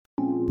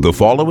The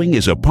following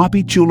is a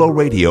Papi Chulo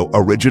Radio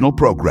original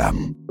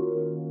program.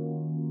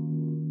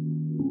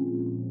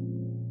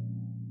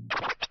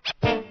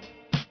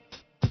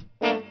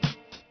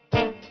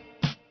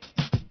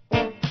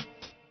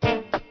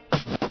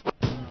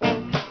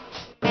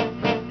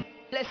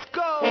 Let's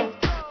go.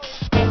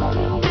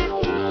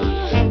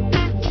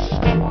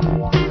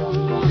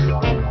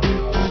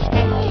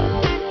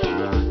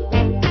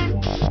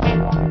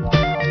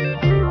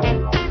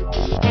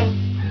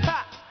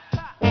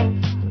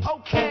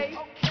 Okay.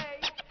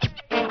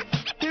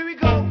 Here we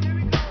go.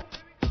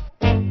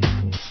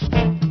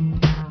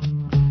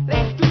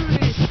 Let's do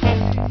this.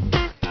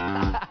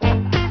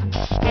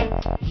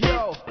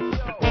 Yo.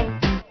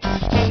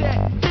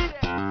 Check.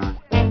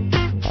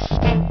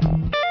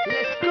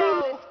 Let's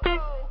go.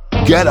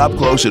 Get up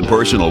close and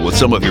personal with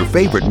some of your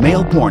favorite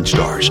male porn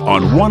stars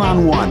on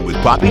One-on-One with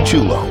Papi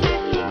Chulo.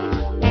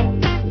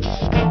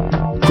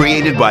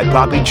 Created by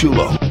Papi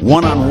Chulo,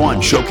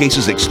 One-on-One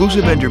showcases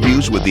exclusive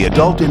interviews with the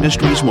adult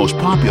industry's most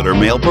popular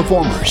male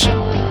performers.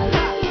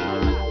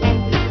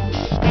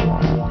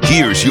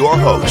 Here's your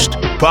host,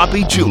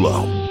 Papi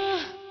Chulo.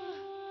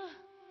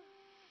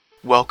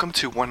 Welcome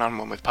to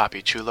One-on-One with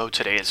Papi Chulo.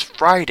 Today is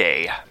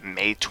Friday,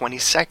 May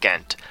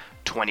 22nd,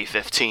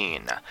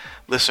 2015.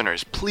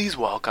 Listeners, please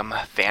welcome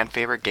fan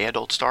favorite gay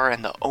adult star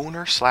and the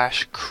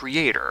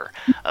owner/creator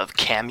of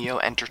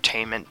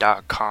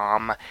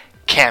CameoEntertainment.com,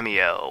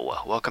 Cameo.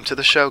 Welcome to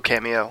the show,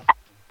 Cameo.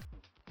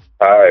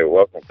 Hi,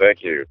 welcome.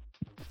 Thank you.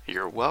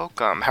 You're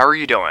welcome. How are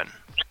you doing?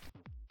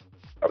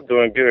 I'm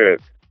doing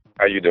good.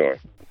 How you doing?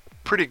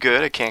 Pretty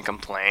good, I can't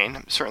complain.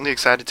 I'm certainly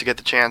excited to get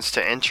the chance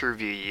to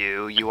interview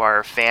you. You are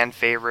a fan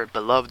favorite,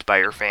 beloved by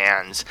your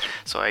fans,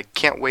 so I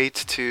can't wait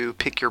to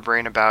pick your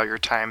brain about your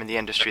time in the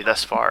industry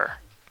thus far.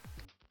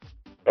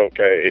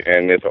 Okay,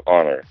 and it's an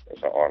honor.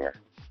 It's an honor.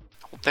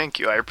 Well, thank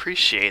you, I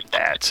appreciate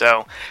that.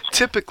 So,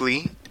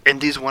 typically, in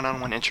these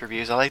one-on-one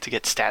interviews, I like to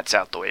get stats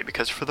out the way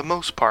because for the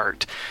most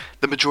part,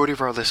 the majority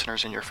of our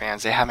listeners and your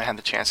fans, they haven't had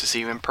the chance to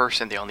see you in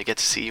person. They only get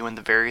to see you in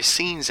the various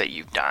scenes that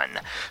you've done.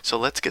 So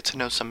let's get to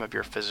know some of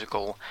your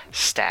physical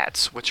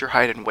stats. What's your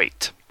height and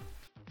weight?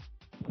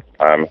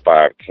 I'm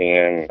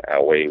 5'10".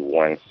 I weigh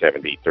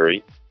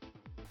 173.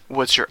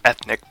 What's your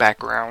ethnic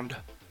background?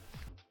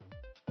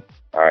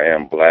 I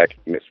am black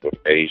mixed with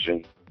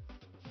Asian.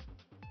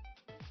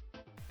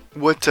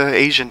 What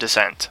Asian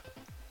descent?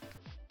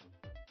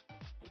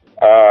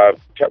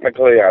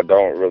 Technically, I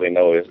don't really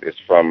know. It's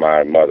from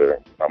my mother.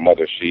 My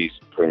mother, she's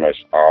pretty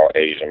much all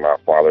Asian. My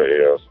father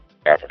is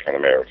African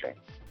American.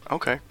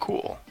 Okay,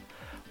 cool.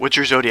 What's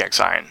your zodiac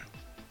sign?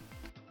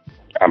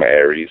 I'm an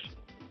Aries.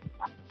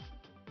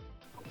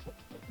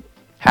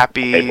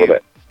 Happy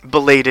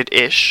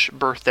belated-ish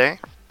birthday.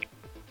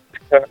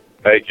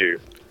 Thank you.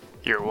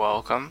 You're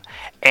welcome.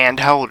 And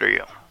how old are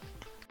you?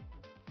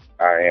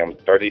 I am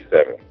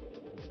 37.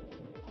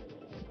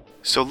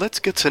 So let's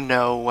get to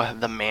know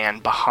the man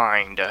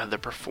behind the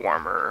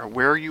performer.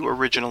 Where are you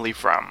originally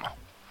from?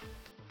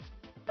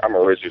 I'm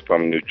originally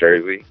from New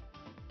Jersey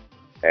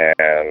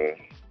and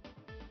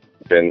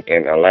been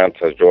in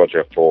Atlanta,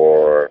 Georgia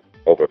for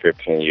over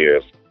 15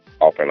 years,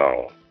 off and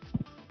on.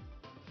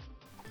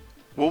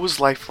 What was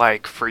life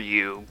like for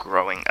you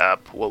growing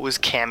up? What was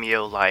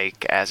Cameo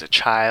like as a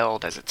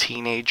child, as a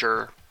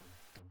teenager?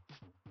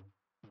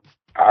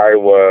 I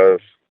was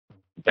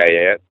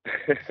bad.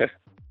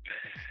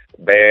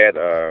 Bad,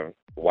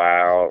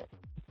 wild,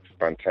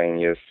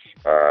 spontaneous.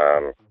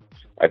 I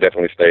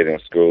definitely stayed in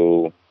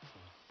school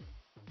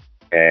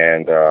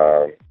and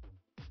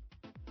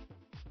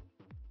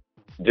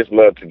just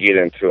loved to get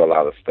into a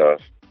lot of stuff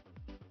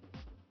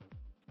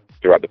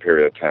throughout the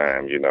period of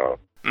time, you know.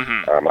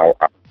 Mm-hmm. I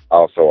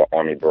also an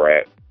Army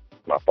brat.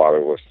 My father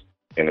was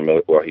in the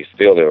military. Well, he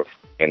still lives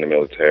in the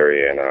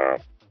military, and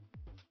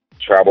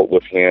traveled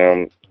with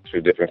him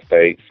to different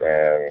states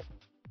and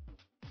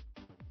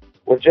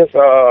was just,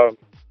 I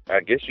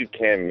guess you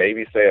can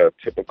maybe say a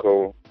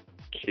typical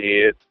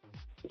kid,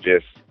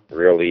 just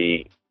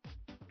really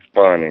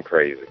fun and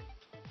crazy.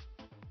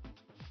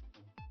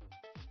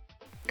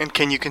 And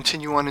can you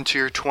continue on into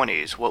your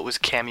 20s? What was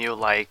Cameo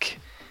like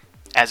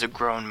as a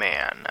grown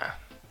man?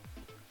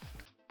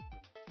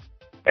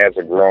 As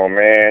a grown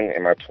man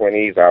in my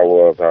 20s, I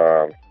was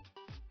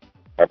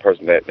a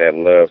person that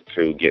loved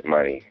to get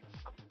money,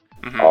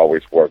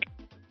 always working.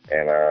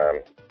 And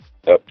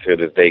up to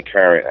this day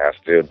current, I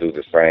still do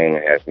the same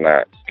and has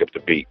not skipped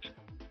a beat.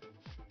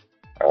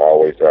 I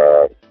always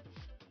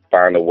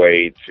find a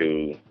way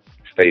to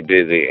stay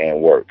busy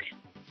and work.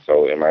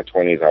 So in my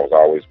 20s, I was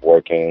always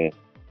working,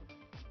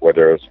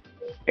 whether it's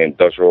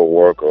industrial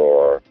work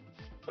or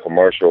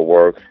commercial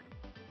work,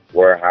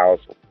 warehouse,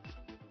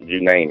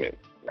 you name it,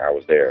 I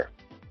was there.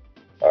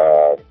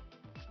 I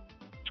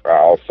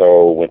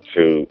also went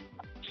to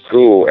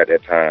school at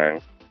that time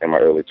in my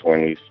early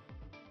 20s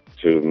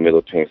to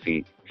Middle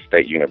Tennessee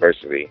State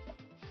University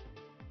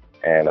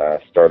and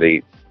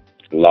studied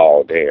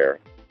law there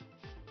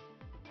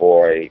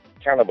for a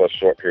kind of a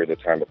short period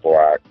of time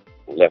before I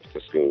left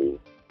the school.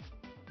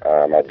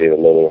 I did a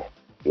little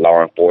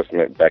law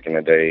enforcement back in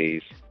the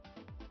days,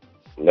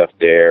 left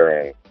there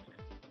and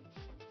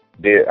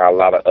did a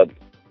lot of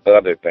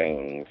other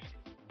things,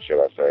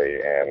 should I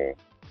say, and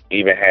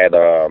even had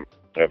a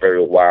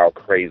very wild,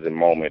 crazy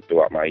moment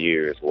throughout my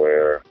years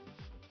where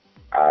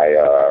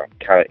I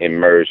kind of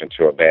emerged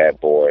into a bad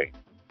boy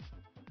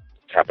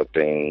type of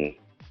thing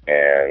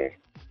and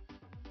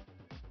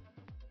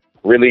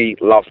really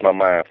lost my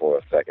mind for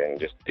a second.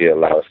 Just did a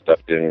lot of stuff,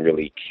 didn't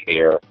really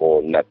care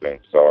for nothing.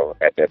 So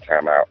at that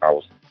time, I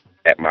was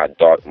at my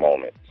dark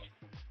moments.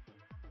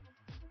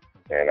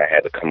 And I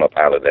had to come up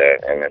out of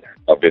that. And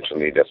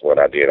eventually, that's what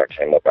I did. I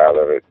came up out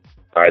of it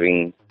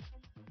fighting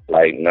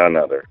like none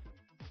other.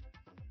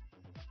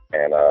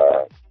 And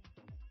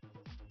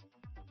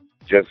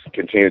just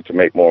continued to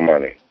make more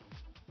money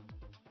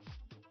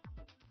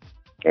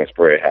and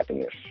spread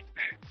happiness.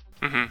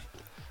 Mm-hmm.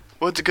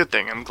 Well, it's a good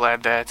thing. I'm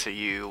glad that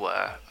you,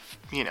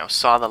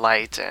 saw the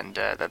light and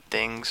that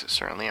things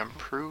certainly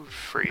improved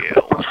for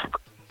you.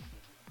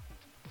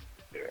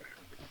 Yeah.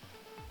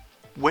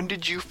 When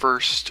did you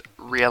first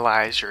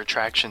realize your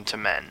attraction to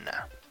men?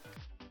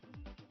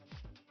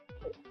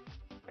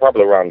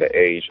 Probably around the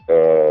age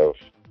of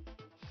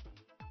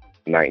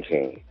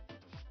 19.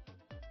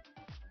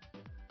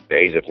 The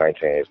age of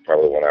 19 is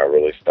probably when I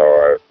really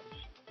started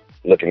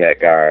looking at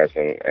guys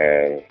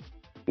and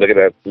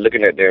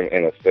looking at them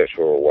in a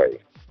sexual way.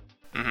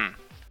 Mm-hmm.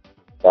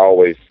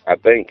 I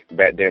think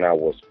back then I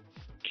was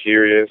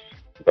curious,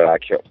 but I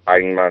kept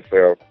fighting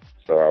myself.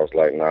 So I was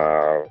like,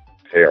 nah,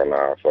 hell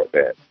nah, fuck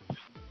that.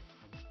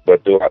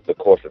 But throughout the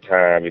course of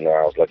time, I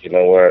was like, you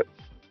know what?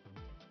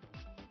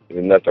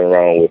 There's nothing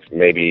wrong with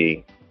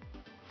maybe,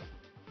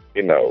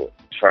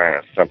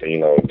 trying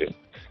something, just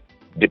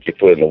dip your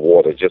foot in the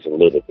water just a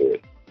little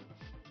bit.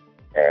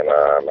 And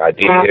I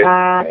did it,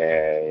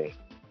 and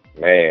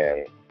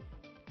man,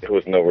 there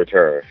was no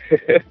return.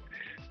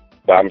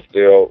 But I'm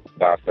still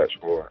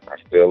bisexual. I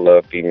still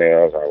love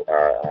females.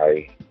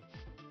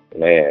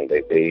 Man,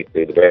 they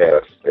the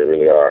best. They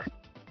really are.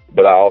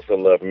 But I also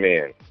love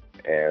men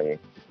and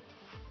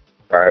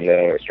find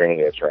them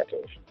extremely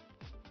attractive.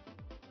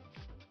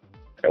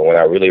 And when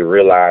I really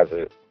realized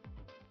it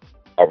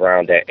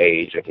around that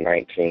age of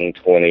 19,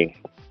 20,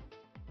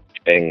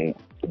 and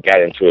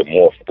got into it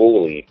more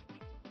fully,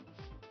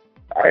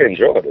 I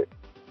enjoyed it.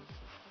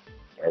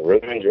 I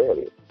really enjoyed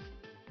it.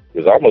 It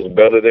was almost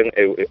better than,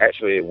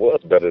 it was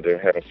better than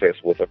having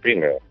sex with a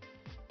female.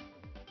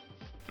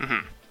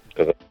 Mm-hmm.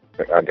 Because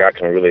a guy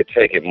can really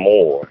take it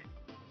more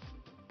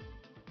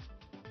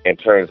in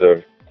terms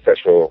of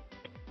sexual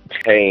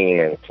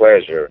pain and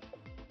pleasure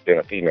than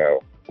a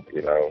female,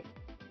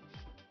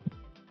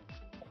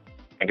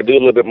 I can do a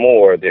little bit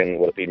more than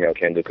what a female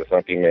can do, because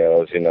some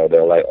females,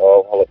 they're like,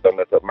 oh, hold up, don't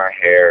mess up my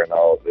hair and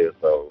all this.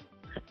 So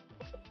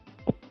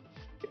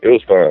it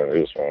was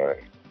fun.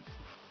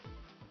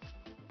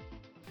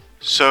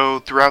 So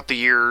throughout the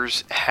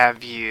years,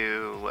 have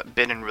you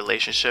been in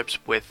relationships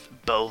with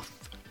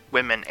both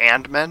women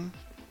and men?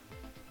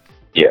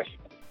 Yes.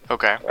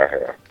 Okay. I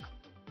have.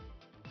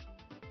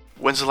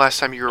 When's the last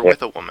time you were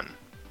with a woman?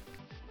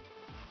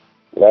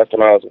 Last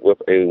time I was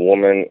with a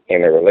woman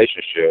in a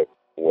relationship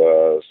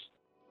was,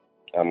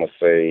 I'm going to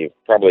say,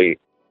 probably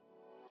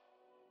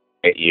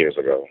 8 years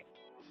ago.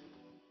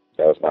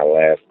 That was my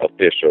last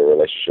official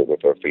relationship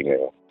with a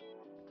female.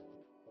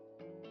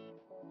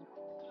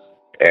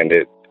 And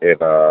it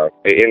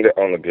ended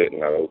on a good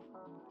note.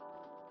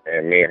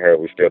 And me and her,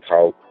 we still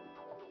talk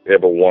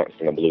every once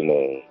in a blue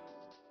moon.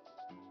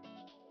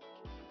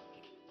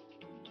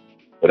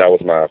 But that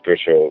was my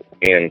official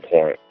end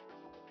point,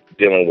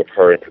 dealing with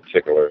her in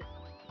particular.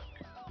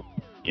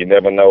 You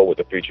never know what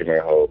the future may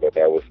hold, but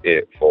that was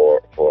it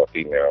for a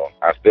female.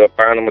 I still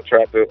find them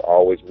attractive,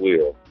 always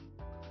will.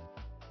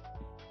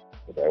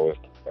 But that was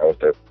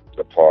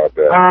the part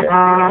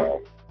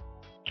that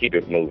keep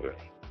it moving.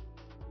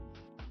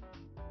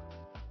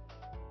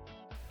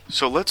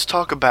 So let's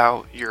talk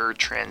about your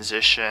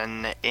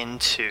transition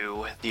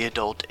into the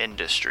adult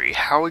industry.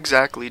 How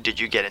exactly did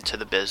you get into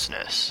the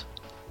business?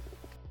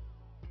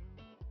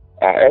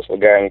 I actually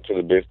got into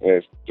the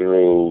business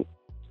through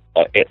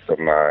an ex of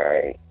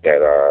mine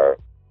that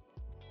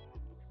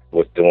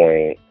was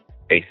doing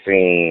a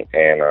scene,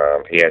 and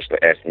he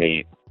actually asked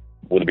me,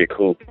 would it be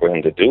cool for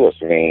him to do a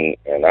scene?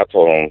 And I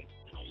told him,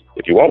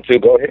 if you want to,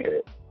 go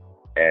ahead.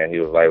 And he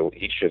was like, well,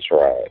 he should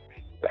try it.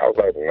 I was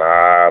like,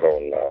 nah, I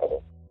don't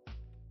know.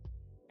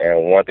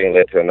 And one thing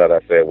led to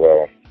another. I said,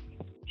 well,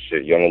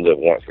 shit, you only live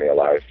once in your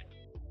life.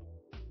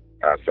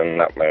 I sent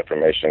out my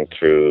information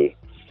to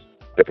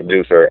the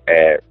producer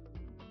at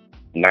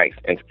Nice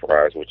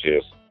Enterprise, which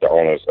is the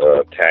owners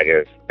of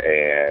Taggart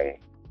and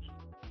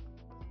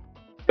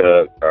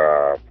Thug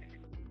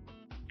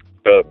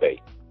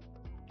Bait.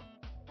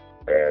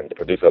 And the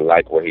producer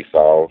liked what he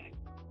saw.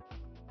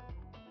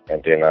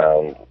 And then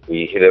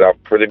we hit it off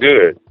pretty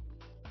good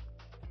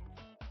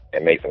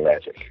and made some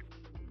magic.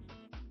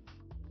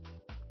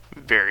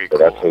 Very so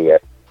cool.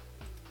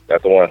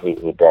 That's the one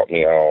who brought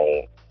me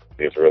on.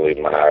 It's really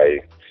my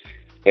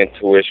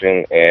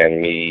intuition and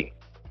me,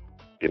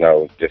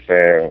 just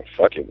saying,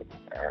 fuck it.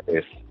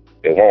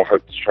 It won't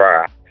hurt to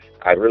try.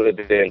 I really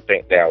didn't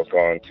think that I was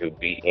going to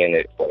be in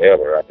it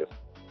forever. I just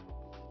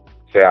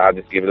said I'll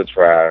just give it a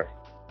try,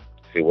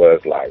 see what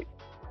it's like.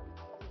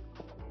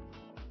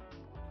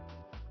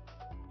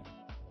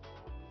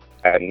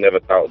 I never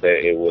thought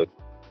that it would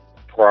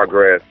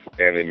progress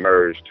and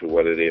emerge to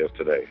what it is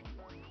today.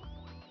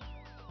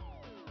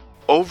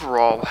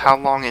 Overall, how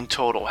long in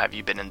total have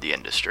you been in the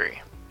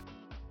industry?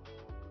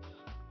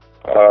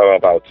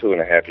 About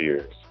 2.5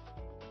 years.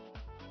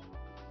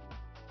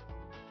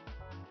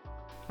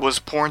 Was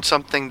porn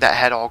something that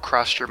had all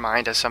crossed your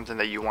mind as something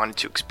that you wanted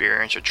to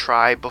experience or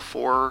try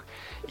before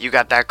you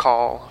got that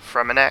call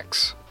from an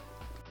ex?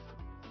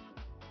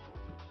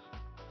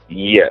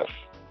 Yes.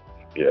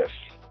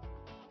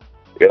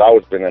 It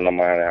always been in my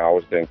mind. I've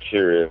always been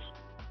curious.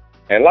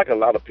 And like a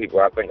lot of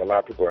people, I think a lot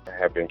of people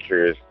have been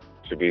curious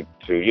to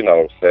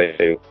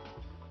say,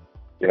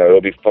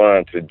 it'll be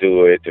fun to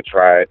do it, to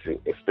try it, to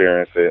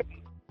experience it.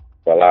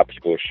 But a lot of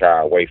people shy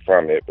away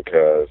from it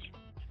because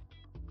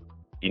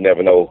you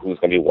never know who's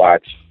going to be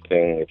watching,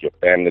 if your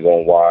family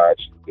going to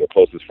watch, your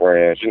closest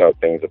friends,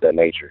 things of that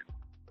nature.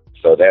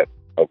 So that,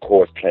 of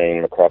course,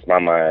 came across my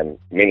mind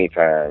many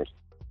times.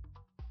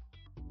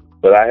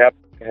 But I have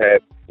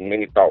had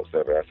many thoughts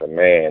of it. I said,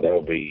 man, that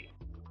would be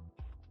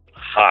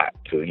hot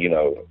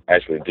to,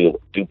 actually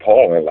do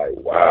porn. Like,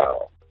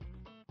 wow.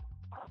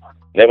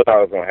 Never thought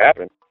it was going to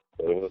happen,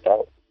 but it was a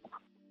thought.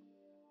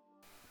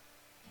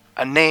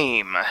 A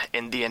name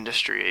in the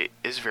industry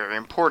is very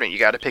important. You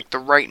got to pick the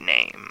right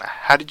name.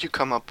 How did you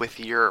come up with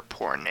your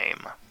porn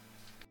name?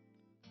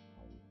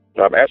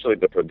 Actually,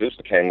 the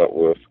producer came up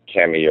with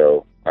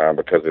Cameo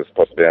because it's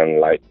supposed to be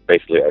like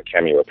basically a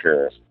cameo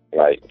appearance.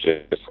 Like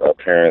just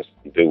appearance,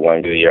 do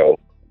one video,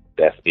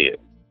 that's it.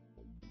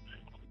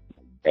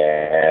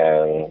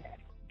 And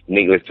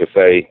needless to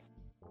say,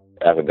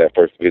 after that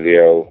first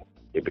video,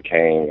 it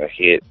became a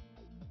hit,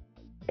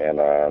 and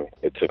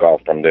it took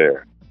off from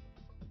there.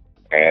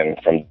 And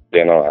from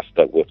then on, I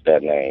stuck with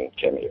that name,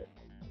 Cameo.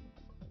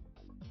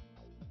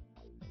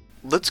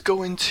 Let's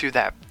go into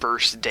that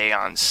first day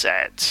on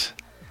set.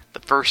 The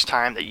first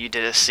time that you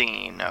did a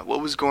scene. What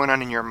was going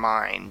on in your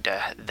mind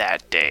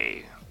that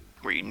day?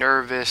 Were you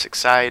nervous,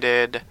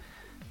 excited?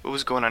 What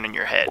was going on in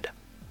your head?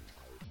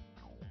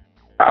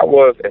 I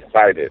was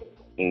excited.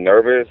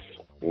 Nervous?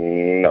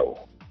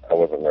 No, I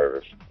wasn't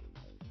nervous.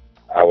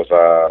 I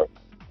was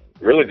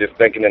really just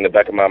thinking in the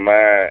back of my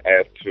mind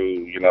as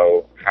to,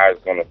 how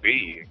it's going to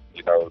be,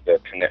 the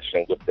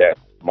connection with that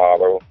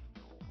model,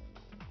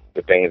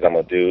 the things I'm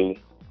going to do,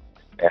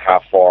 and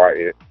how far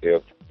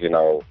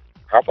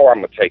how far I'm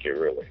going to take it,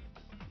 really.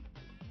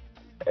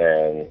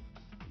 And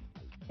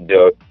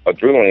the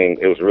adrenaline,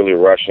 it was really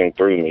rushing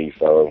through me,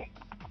 so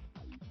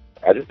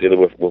I just did it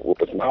with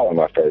a smile on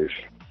my face.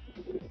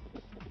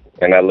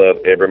 And I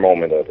loved every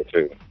moment of it,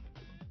 too.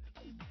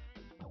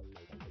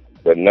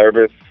 But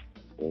nervous?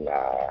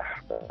 Nah.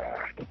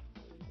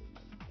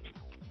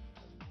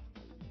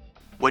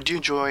 What do you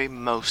enjoy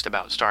most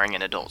about starring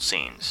in adult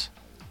scenes?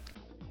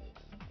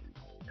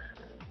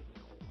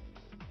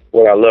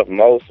 What I love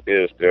most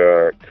is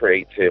the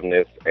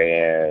creativeness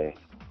and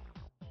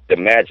the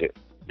magic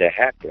that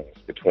happens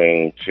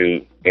between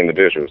two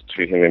individuals,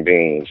 two human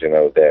beings,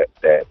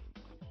 that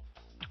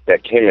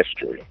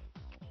chemistry.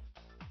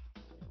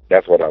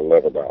 That's what I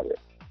love about it.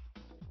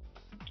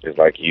 It's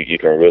like you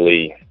can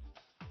really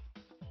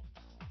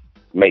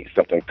make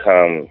something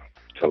come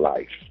to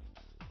life.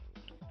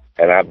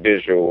 And our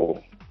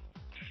visual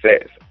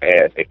sets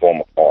as a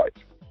form of art.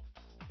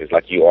 It's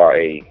like you are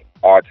a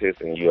artist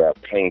and you are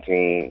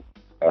painting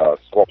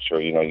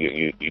sculpture,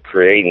 you're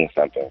creating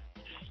something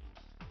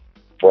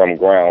from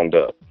ground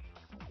up.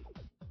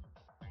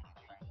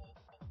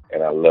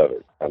 And I love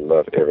it. I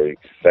love every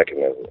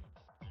second of it.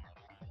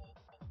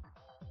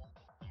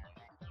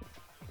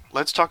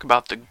 Let's talk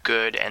about the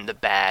good and the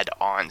bad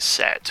on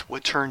set.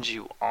 What turns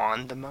you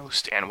on the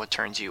most and what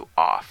turns you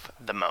off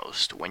the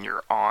most when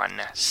you're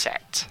on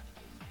set?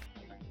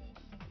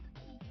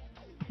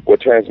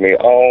 What turns me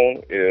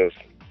on is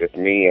if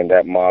me and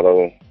that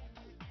model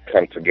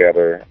come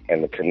together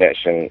and the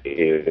connection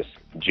is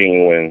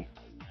genuine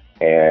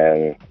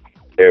and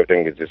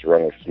everything is just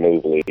running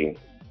smoothly.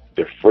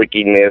 The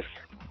freakiness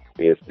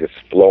is just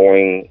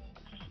flowing,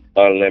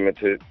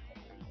 unlimited,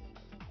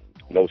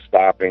 no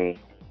stopping.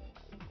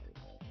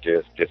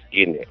 Just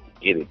getting it,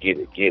 get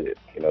it.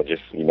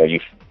 You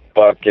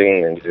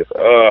fucking and just,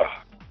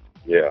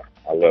 yeah,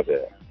 I love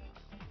that.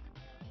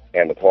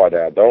 And the part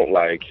that I don't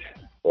like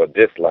or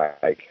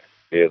dislike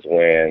is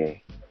when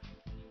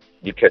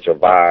you catch a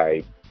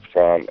vibe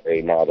from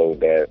a model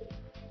that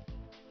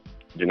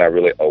you're not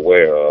really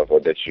aware of,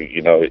 or that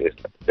it's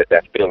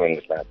that feeling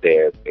is not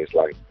there. It's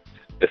like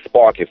the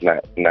spark is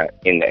not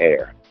in the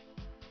air,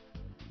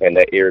 and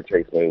that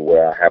irritates me.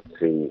 Where I have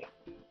to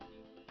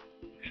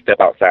step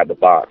outside the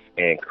box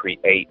and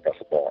create a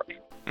spark.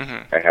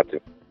 Mm-hmm. I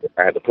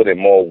have to put in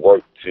more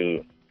work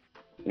to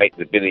make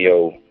the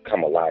video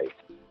come alive,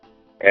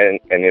 and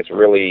it's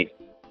really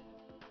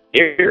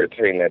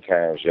irritating at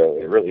times, yo.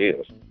 It really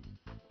is.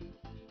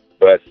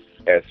 But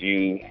as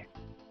you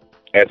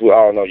as we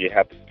all know, you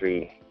have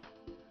to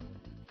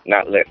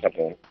not let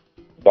something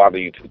bother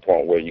you to the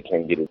point where you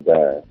can't get it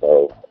done.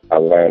 So I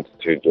learned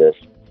to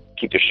just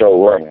keep the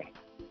show running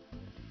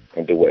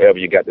and do whatever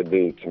you got to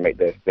do to make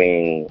that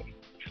thing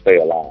stay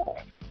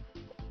alive.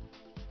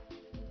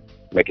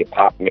 Make it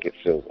pop, make it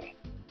sizzle.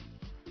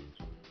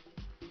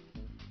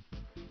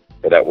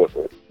 But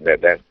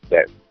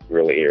that's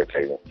really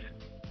irritating.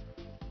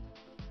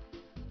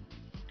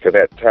 Because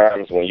at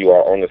times when you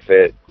are on the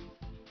set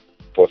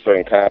for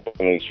certain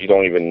companies, you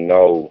don't even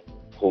know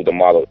who the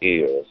model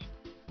is.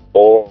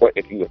 Or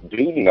if you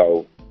do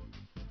know,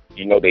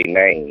 you know their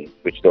name,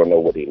 but you don't know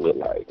what they look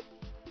like.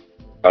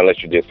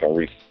 Unless you did some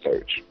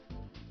research.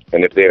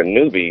 And if they're a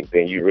newbie,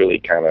 then you really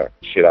kind of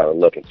shit out of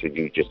luck until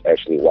you just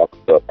actually walk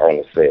up on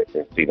the set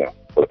and see them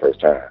for the first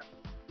time.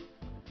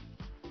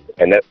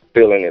 And that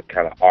feeling is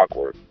kind of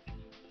awkward.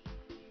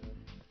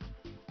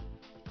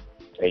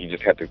 And you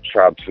just have to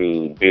try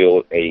to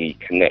build a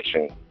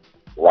connection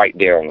right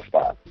there on the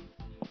spot.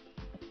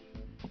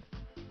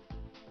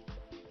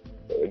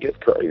 It gets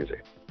crazy.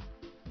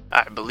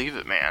 I believe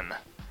it, man.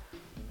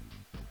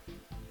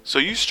 So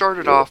you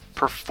started off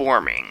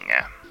performing.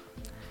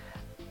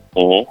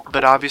 Mm-hmm.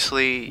 But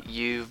obviously,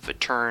 you've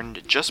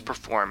turned just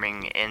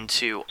performing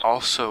into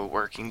also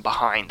working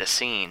behind the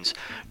scenes,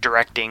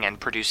 directing and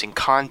producing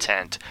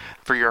content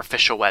for your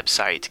official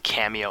website,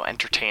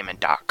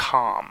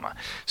 CameoEntertainment.com.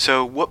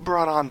 So what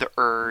brought on the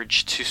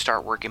urge to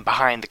start working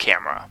behind the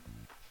camera?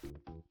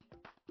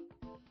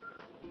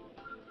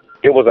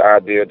 It was an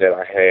idea that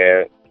I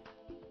had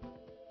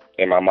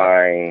in my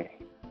mind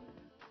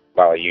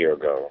about a year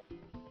ago.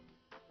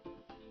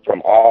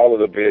 From all of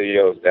the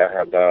videos that I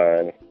have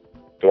done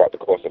throughout the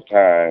course of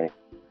time,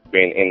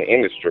 being in the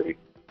industry,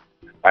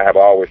 I have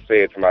always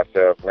said to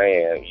myself,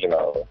 man, you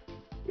know,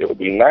 it would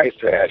be nice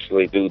to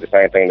actually do the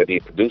same thing that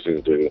these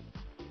producers do,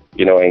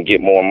 you know, and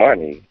get more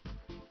money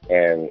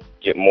and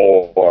get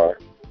more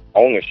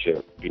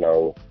ownership, you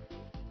know,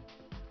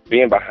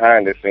 being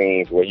behind the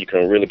scenes where you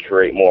can really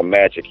create more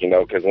magic, you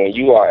know, because when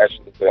you are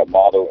actually a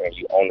model and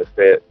you own the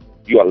set,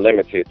 you are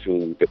limited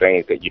to the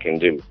things that you can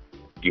do.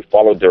 You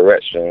follow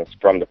directions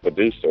from the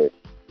producer,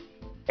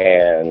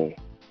 and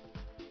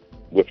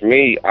with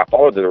me, I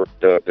follow the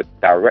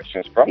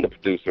directions from the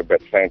producer, but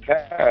at the same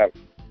time,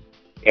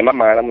 in my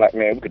mind, I'm like,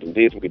 man, we could do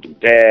this, we could do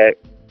that.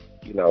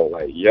 You know,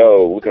 like,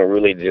 yo, we can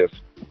really just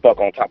fuck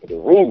on top of the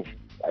roof.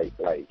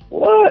 Like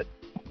what?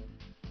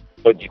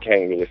 But you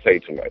can't really say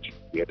too much.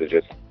 You have to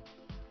just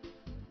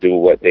do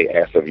what they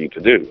ask of you to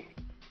do.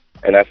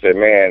 And I said,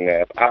 man,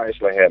 if I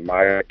actually had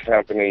my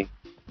company,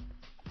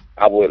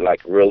 I would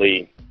like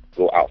really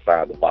go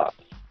outside the box.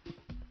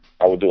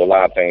 I would do a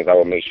lot of things. I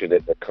would make sure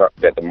that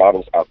the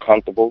models are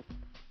comfortable.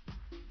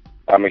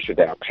 I make sure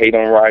that I pay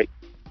them right.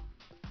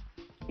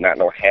 Not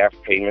no half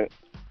payment.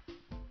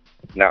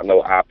 Not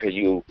no I'll pay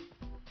you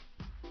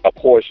a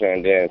portion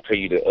and then pay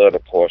you the other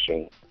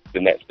portion the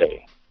next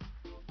day.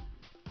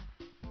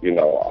 You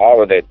know,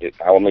 all of that.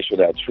 I will make sure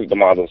that I treat the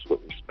models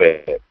with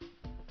respect.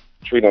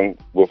 Treat them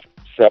with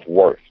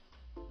self-worth.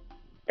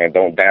 And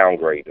don't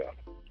downgrade them.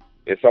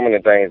 It's some of the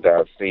things that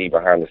I see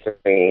behind the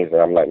scenes,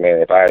 and I'm like,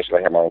 man, if I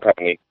actually had my own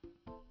company,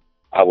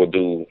 I would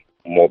do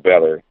more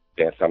better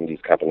than some of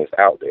these companies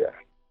out there.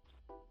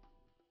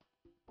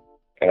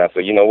 And I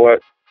said, you know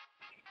what?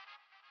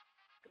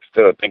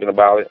 Instead of thinking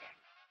about it,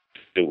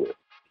 do it.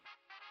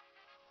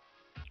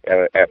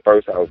 And at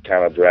first, I was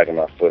kind of dragging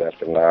my foot. I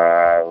said,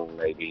 nah,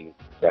 maybe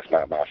that's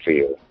not my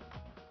field.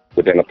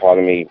 But then a part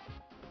of me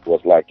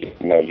was like, you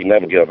know, you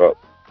never give up.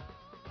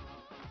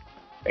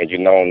 And you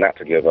know not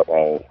to give up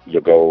on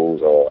your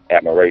goals or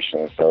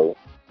admiration. So,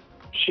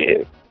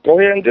 shit, go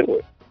ahead and do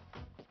it.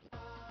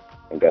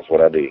 And that's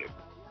what I did.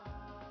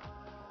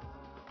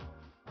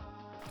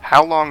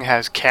 How long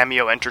has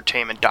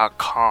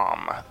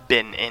CameoEntertainment.com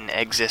been in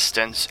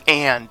existence,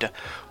 and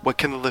what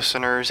can the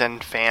listeners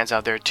and fans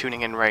out there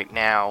tuning in right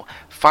now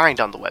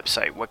find on the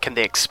website? What can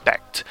they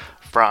expect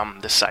from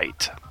the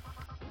site?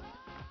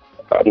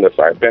 The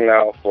site's been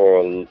out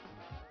for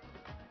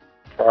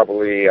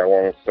probably, I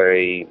want to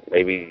say,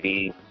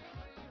 maybe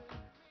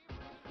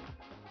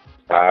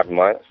 5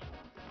 months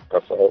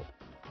or so.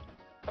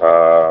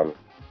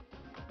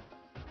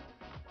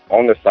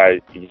 On the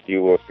site,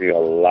 you will see a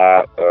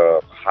lot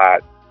of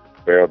hot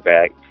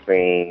bareback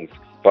scenes,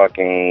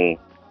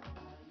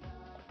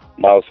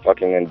 models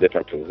fucking in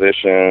different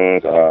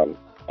positions,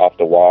 off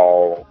the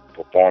wall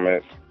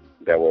performance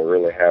that will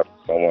really have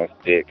someone's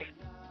dick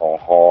on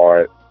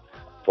hard.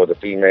 For the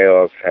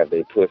females, have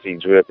their pussy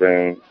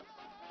dripping,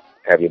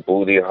 have your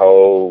booty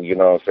hole, you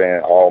know what I'm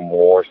saying, all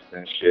moist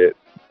and shit.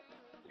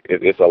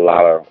 It's a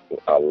lot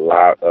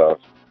of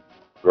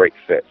great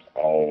sets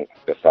on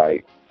the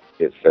site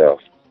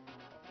itself.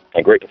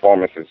 And great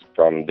performances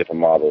from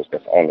different models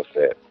that's on the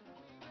set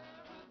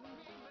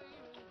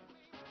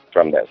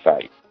from that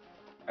site.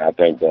 I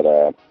think that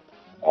a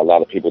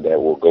lot of people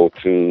that will go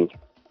to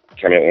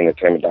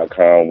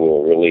CameoEntertainment.com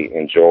will really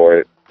enjoy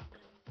it,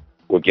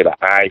 will get an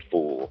eye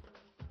full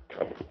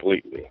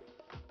completely.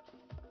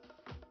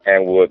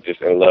 and would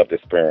just love the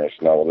experience.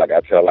 You know, like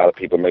I tell a lot of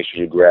people, make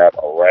sure you grab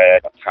a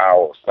rag, a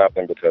towel, or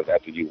something, because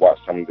after you watch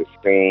some of the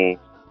scenes,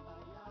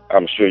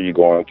 I'm sure you're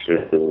going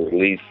to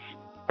release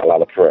a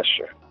lot of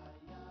pressure,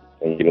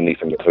 and you're gonna need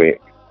something to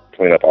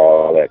clean up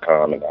all that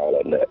calm and all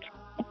that nut.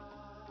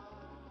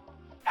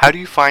 How do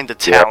you find the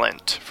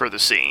talent for the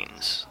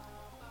scenes?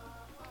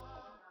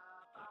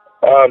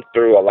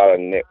 Through a lot of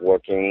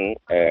networking,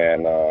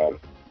 and a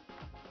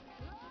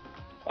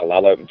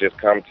lot of it just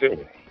come to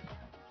me.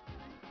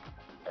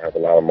 I have a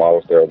lot of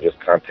models that will just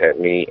contact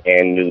me,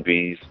 and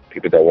newbies,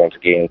 people that want to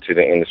get into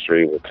the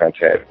industry will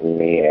contact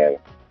me, and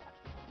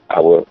I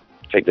will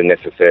take the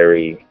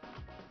necessary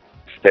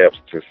steps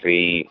to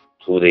see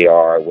who they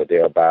are, what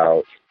they're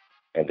about,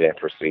 and then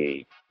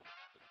proceed.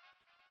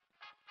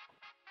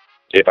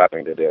 If I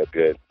think that they're a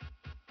good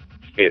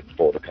fit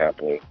for the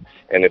company.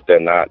 And if they're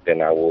not,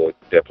 then I will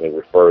definitely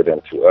refer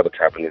them to other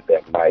companies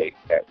that might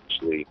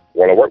actually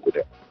want to work with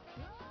them.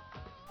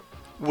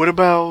 What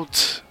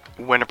about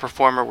when a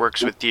performer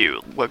works with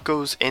you? What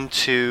goes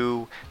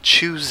into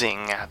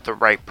choosing the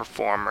right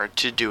performer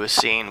to do a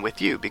scene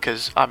with you?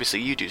 Because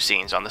obviously you do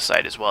scenes on the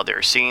site as well. There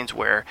are scenes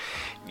where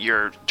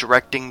you're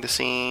directing the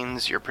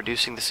scenes, you're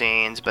producing the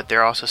scenes, but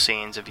there are also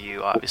scenes of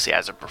you obviously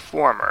as a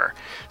performer.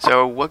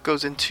 So what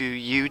goes into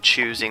you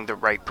choosing the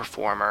right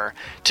performer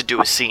to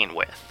do a scene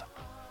with?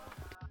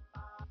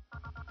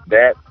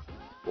 That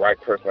right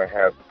person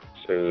has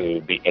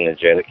to be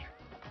energetic.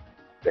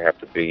 They have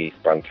to be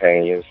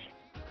spontaneous,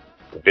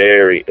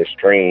 very,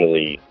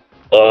 extremely,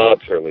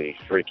 utterly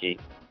freaky.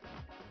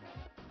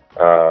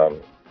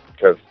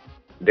 Because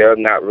there are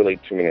not really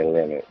too many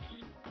limits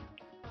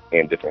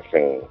in different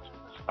scenes.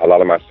 A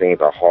lot of my scenes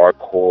are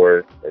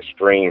hardcore,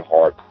 extreme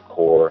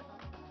hardcore.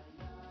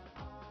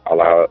 A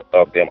lot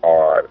of them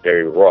are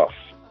very rough.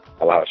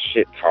 A lot of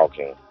shit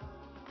talking.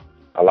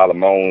 A lot of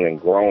moaning and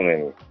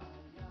groaning,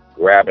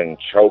 grabbing,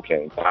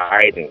 choking,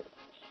 biting,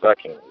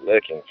 sucking,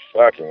 licking,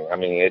 fucking. I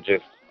mean,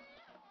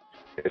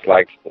 it's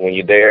like when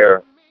you're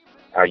there,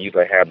 I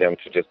usually have them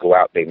to just go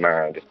out their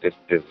mind,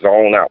 just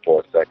zone out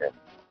for a second.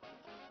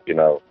 You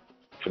know,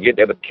 forget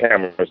that the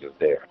cameras is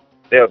there.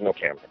 There's no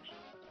cameras.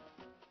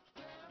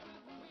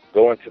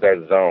 Go into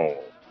that zone.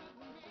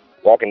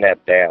 Walk in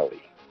that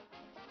valley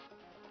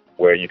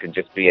where you can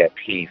just be at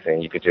peace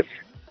and you could just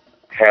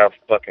have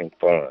fucking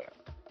fun.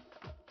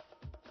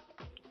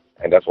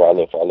 And that's why I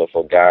look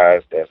for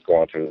guys that's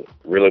going to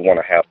really want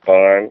to have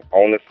fun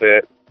on the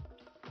set,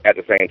 at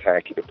the same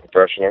time keep it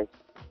professional.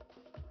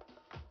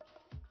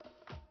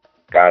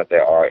 Guys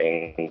that are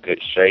in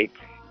good shape,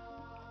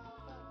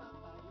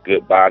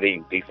 good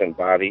body, decent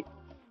body,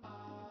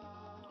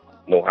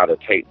 know how to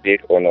take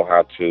dick or know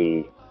how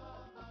to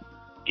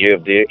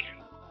give dick.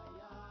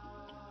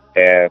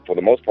 And for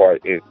the most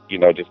part,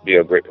 just be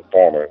a great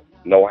performer.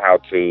 Know how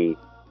to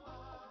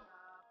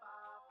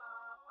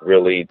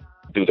really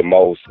do the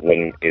most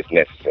when it's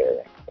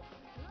necessary.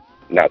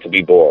 Not to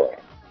be boring.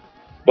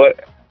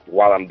 But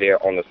while I'm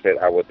there on the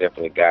set, I will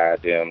definitely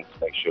guide them to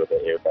make sure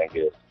that everything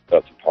is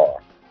up to par.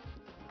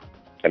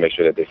 And make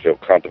sure that they feel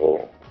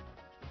comfortable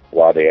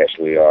while they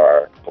actually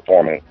are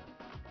performing,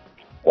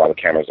 while the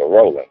cameras are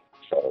rolling.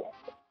 So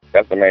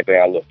that's the main thing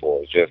I look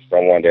for, is just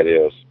someone that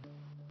is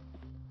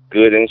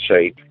good in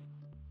shape,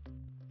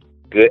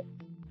 good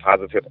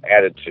positive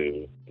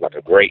attitude, like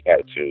a great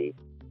attitude,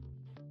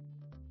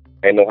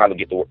 and know how to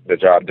get the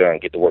job done,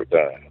 get the work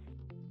done.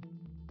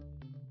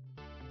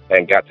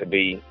 And got to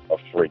be a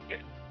freak.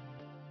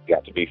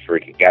 Got to be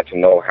freaky. Got to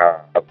know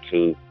how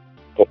to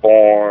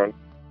perform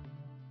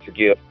to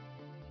give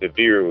the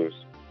viewers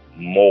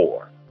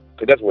more.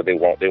 Because that's what they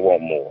want. They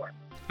want more.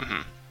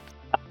 Mm-hmm.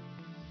 And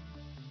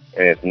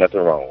there's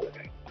nothing wrong with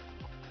it.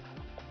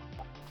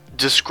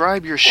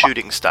 Describe your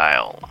shooting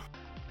style.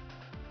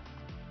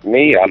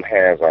 Me, I'm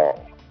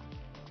hands-on.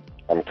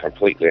 I'm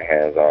completely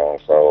hands-on.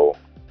 So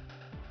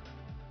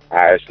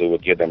I actually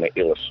would give them an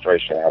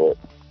illustration. I would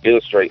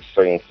illustrate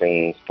certain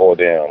scenes for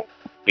them.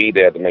 Be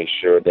there to make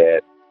sure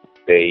that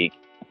they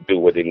do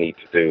what they need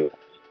to do.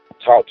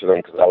 Talk to them,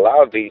 because a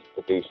lot of these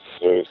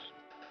producers,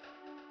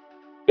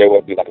 they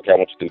will be like, okay, I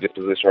want you to do this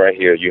position right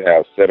here. You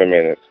have 7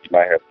 minutes. You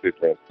might have 6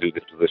 minutes to do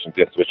this position,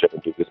 then switch up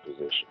and do this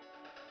position.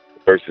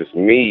 Versus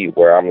me,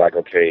 where I'm like,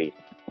 okay,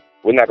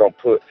 we're not going to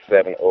put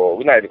 7, or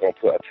we're not even going to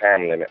put a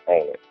time limit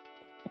on it.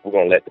 We're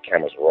going to let the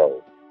cameras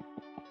roll.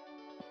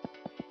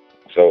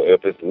 So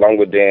if it's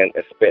longer than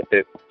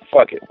expected,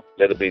 fuck it.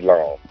 Let it be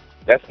long.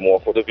 That's more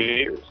for the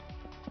viewers.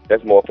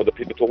 That's more for the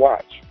people to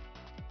watch.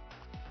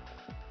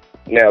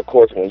 Now, of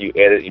course, when you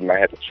edit, you might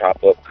have to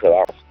chop up, cut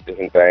off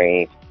different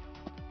things.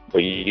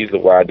 But usually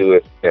what I do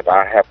is, if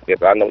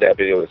I know that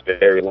video is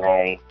very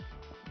long,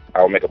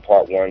 I'll make a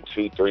part 1,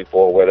 2, 3,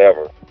 4,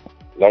 whatever,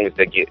 as long as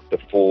they get the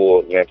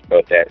full length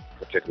of that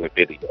particular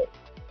video.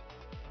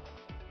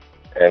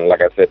 And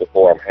like I said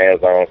before, I'm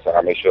hands-on, so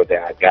I make sure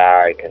that I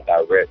guide and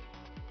direct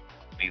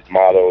these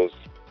models,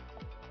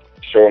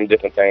 show them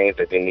different things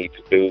that they need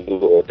to do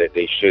or that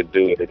they should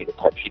do, if they need to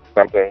critique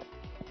something.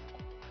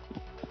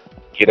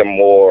 Get them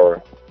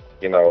more,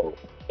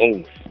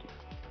 oomph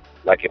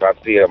Like if I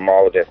see a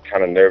model that's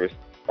kind of nervous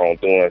on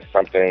doing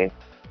something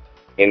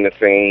in the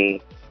scene,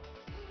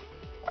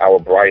 I will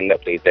brighten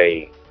up their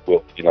day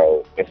with,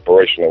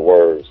 inspirational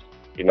words,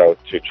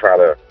 to try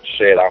to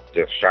shed off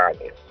their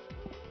shyness.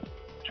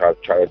 Try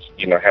to,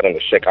 have them to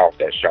shake off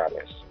that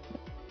shyness.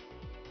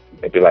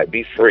 And be like,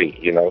 be free,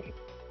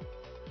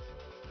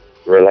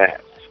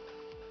 relax.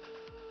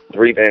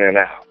 Breathe in and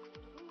out.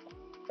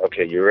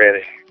 Okay, you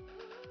ready?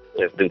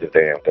 Let's do the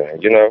damn thing,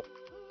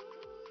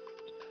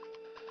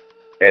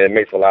 And it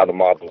makes a lot of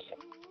models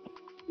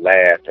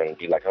laugh and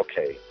be like,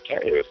 okay,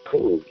 camera is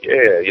cool.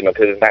 Yeah, because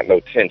there's not no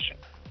tension.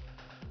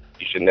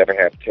 You should never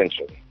have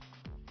tension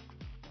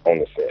on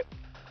the set.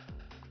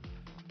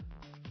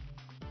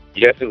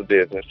 Yes, it's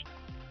business.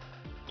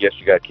 Yes,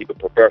 you got to keep it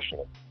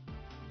professional.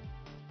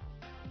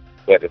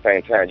 But at the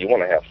same time, you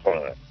want to have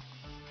fun.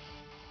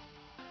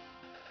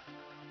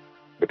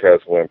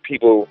 Because when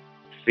people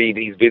see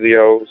these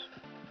videos,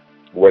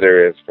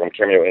 whether it's from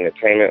Cameo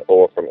Entertainment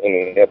or from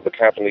any other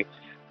company,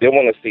 they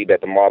want to see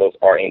that the models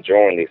are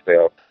enjoying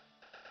themselves,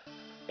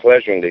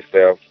 pleasuring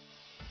themselves,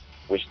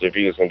 which the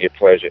viewers can get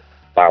pleasure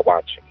by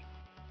watching.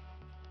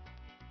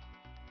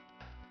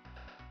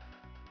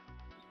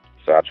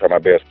 So I try my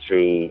best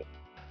to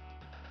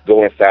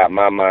go inside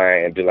my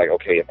mind and be like,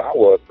 okay, if I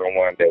was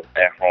someone that's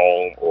at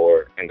home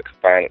or in the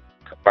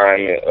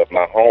confinement of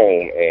my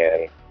home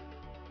and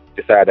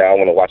decide that I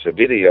want to watch a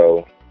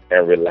video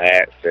and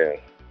relax and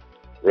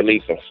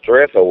relieve some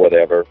stress or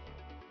whatever,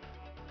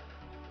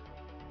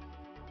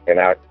 and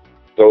I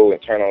go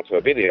and turn on to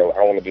a video,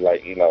 I want to be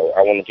like,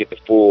 I want to get the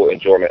full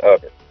enjoyment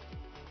of it.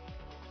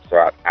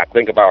 So I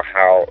think about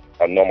how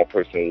a normal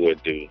person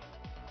would do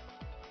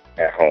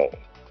at home.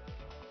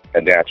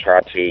 And then I try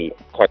to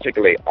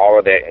articulate all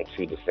of that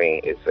into the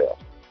scene itself.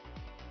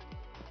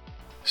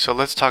 So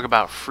let's talk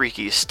about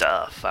freaky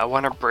stuff. I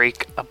want to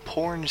break a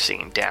porn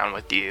scene down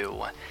with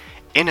you.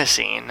 In a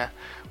scene,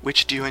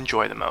 which do you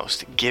enjoy the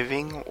most,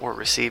 giving or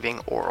receiving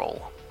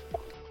oral?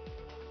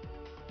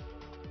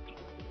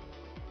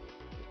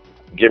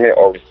 Giving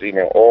or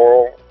receiving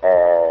oral,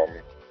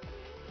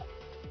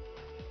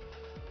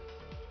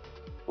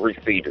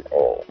 receiving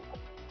oral.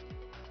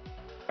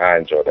 I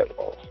enjoy that the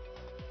most.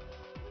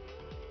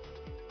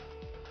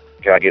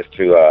 I get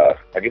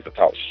to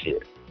talk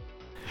shit.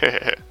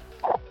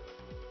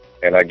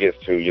 And I get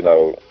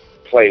to,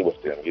 play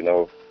with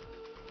them,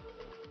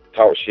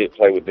 talk shit,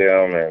 play with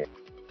them, and,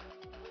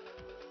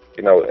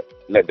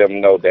 let them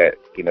know that,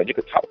 you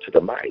can talk to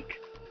the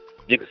mic.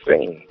 You can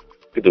sing.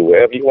 You can do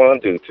whatever you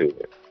want to do to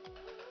it.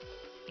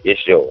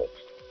 It's yours.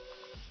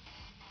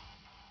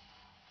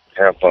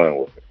 Have fun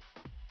with it.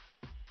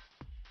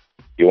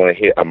 You want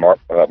to hit a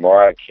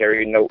Mariah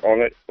Carey note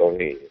on it? Go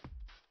ahead.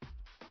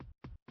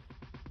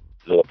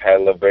 Little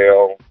Patti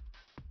LaBelle,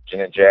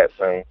 Janet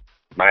Jackson,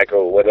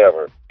 Michael,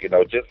 whatever.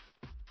 Just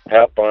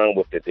have fun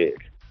with the dick.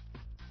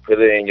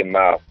 Put it in your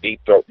mouth. Deep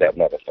throat that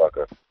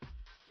motherfucker.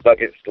 Suck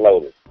it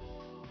slowly.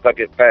 Suck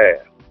it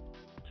fast.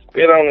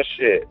 Spit on the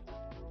shit.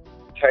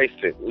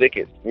 Taste it. Lick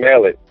it.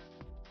 Smell it.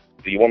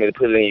 Do you want me to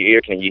put it in your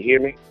ear? Can you hear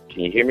me?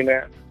 Can you hear me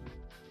now?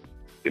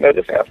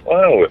 Just have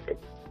fun with it.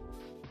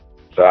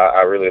 So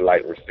I really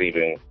like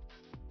receiving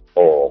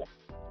oral.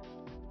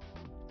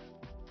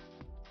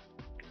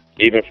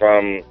 Even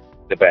from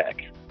the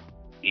back.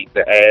 Eat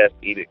the ass,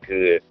 eat it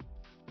good.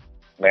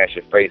 Smash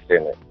your face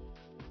in it.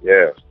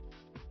 Yeah.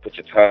 Put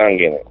your tongue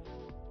in it.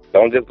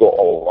 Don't just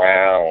go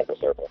around the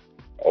circle.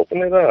 Open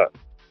it up.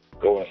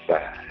 Go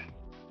inside.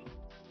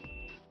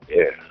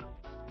 Yeah.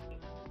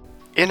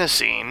 In a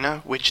scene,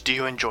 which do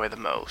you enjoy the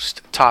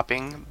most,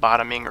 topping,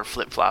 bottoming, or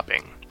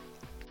flip-flopping?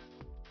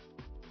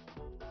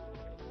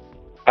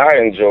 I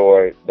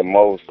enjoy the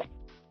most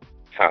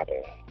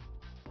topping.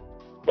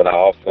 But I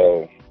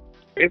also...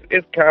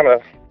 It's kind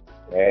of,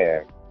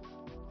 man.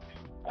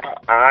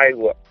 I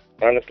would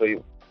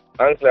honestly,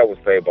 I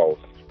would say both,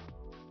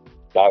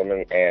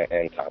 bottoming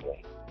and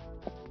topping.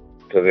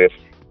 Because if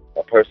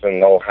a person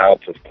know how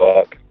to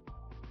fuck,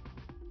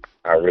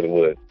 I really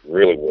would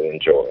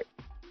enjoy it.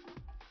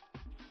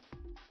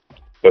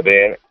 But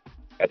then,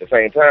 at the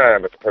same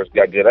time, if the person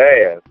got good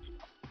ass,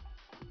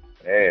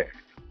 man,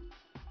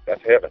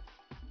 that's heaven.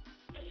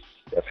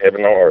 That's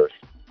heaven on earth.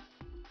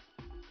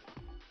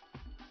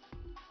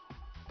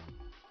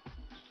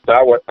 So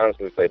I would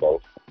honestly say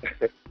both.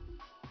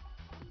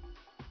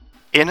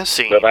 In a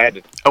scene... But if I had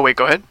to, oh, wait,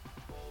 go ahead.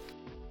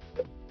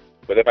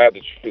 But if I had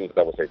to choose,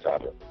 I would say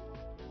topping.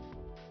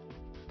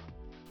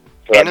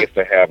 So I get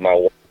to have my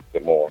way a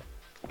bit more.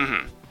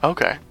 Mm-hmm.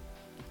 Okay.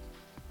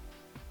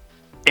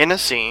 In a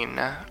scene,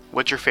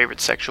 what's your favorite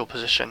sexual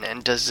position,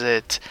 and does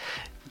it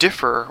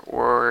differ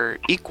or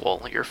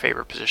equal your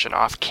favorite position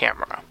off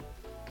camera?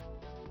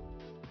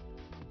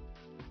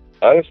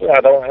 Honestly,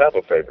 I don't have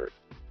a favorite.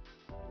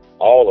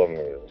 All of them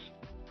is.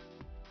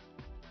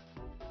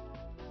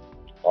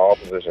 All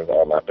positions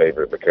are my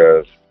favorite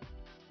because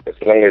as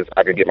long as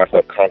I can get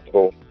myself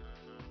comfortable,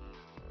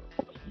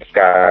 the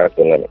sky's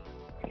the limit.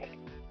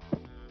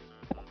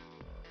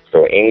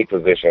 So any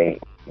position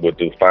would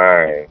do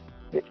fine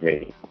with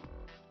me.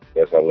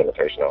 There's no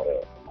limitation on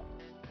that.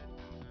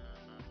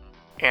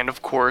 And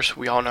of course,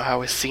 we all know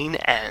how a scene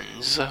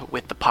ends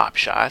with the pop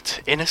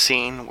shot. In a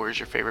scene, where's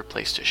your favorite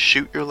place to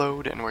shoot your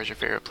load, and where's your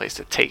favorite place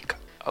to take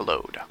a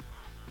load?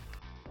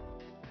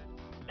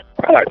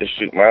 I like to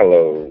shoot my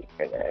load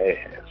in the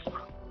ass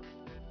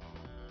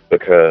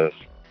because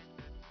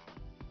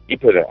you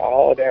put in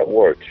all that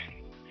work,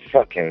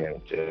 fucking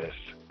and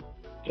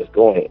just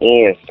going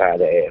inside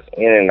the ass,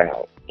 in and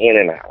out, in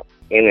and out,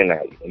 in and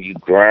out. You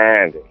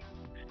grinding,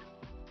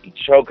 you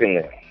choking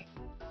them.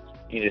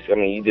 You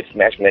just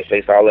smashing their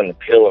face all in the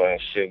pillow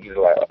and shit.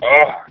 You're like,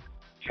 oh,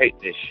 hate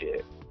this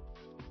shit.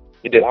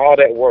 You did all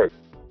that work,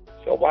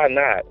 so why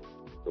not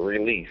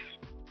release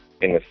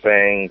in the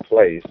same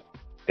place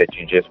that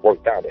you just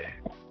worked out at?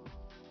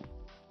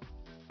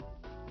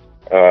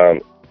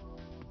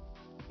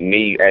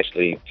 Me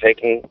actually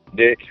taking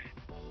dick,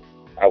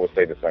 I would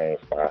say the same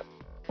spot.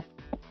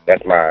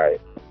 That's my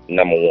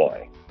number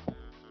one.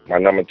 My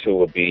number two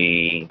would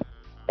be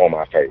on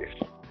my face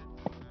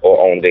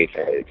or on their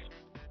face.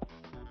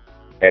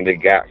 And they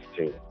got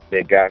to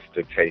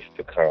taste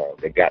the cum.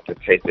 They got to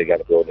taste, they got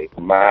to go in their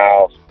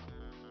mouth,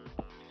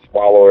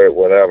 swallow it,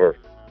 whatever.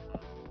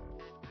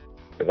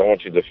 Because I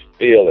want you to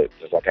feel it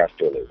just like I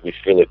feel it. We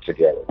feel it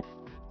together.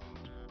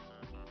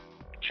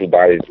 Two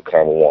bodies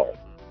become one,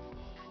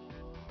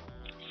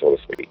 so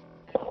to speak.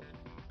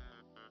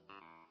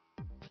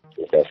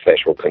 It's that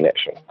sexual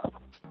connection.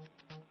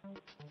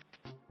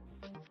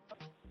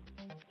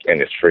 And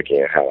it's tricky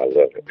and how I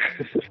love it.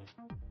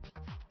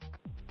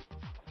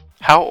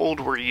 How old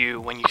were you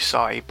when you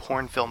saw a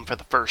porn film for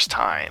the first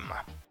time?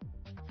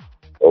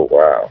 Oh,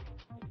 wow.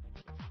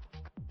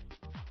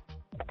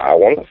 I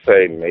want to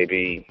say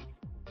maybe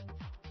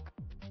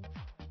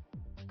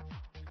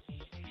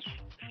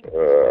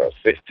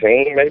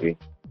 16, maybe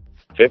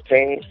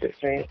 15,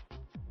 16.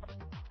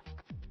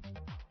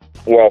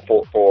 Well,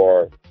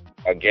 for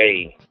a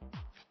gay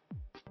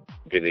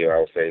video, I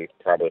would say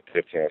probably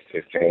 15 or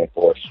 16.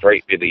 For a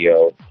straight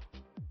video,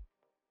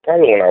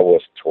 probably when I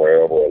was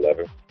 12 or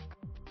 11.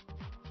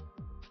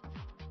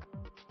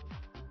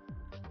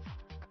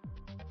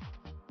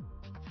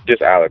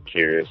 Just out of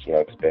curious,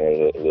 just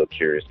being a little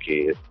curious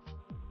kid.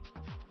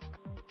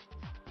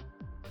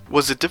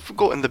 Was it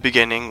difficult in the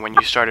beginning when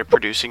you started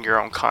producing your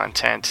own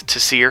content to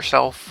see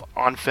yourself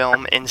on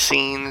film in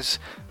scenes?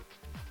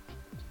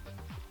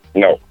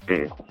 No.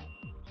 It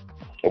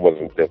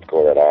wasn't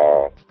difficult at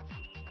all.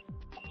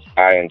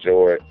 I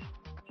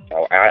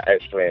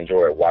actually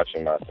enjoyed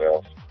watching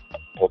myself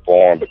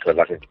perform because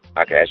I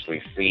can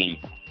actually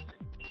see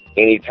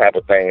any type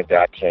of things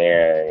that I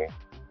can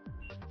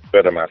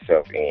better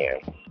myself in,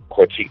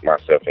 critique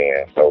myself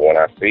in. So when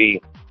I see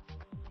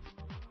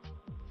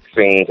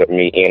scenes of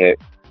me in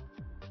it,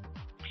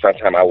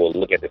 sometimes I will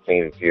look at the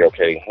scenes and see,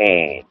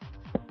 okay,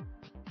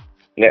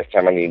 next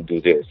time I need to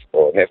do this,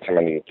 or next time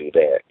I need to do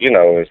that.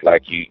 It's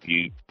like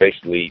you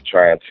basically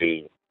trying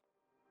to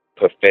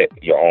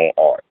perfect your own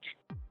art.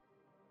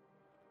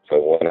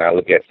 So when I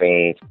look at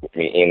things with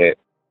me in it,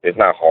 it's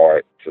not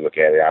hard to look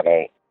at it. I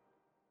don't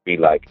be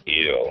like,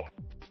 ew.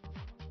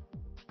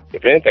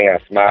 If anything, I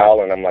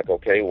smile and I'm like,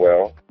 okay,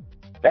 well,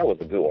 that was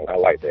a good one. I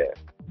like that.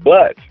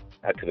 But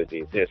I could have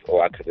did this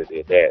or I could have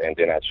did that, and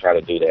then I try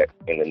to do that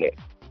in the next.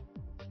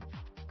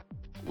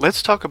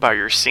 Let's talk about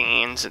your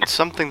scenes, and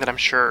something that I'm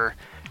sure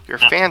your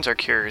fans are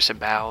curious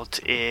about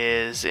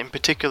is, in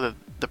particular,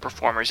 the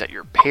performers that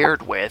you're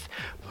paired with.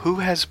 Who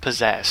has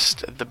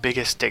possessed the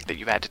biggest dick that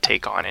you've had to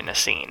take on in a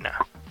scene?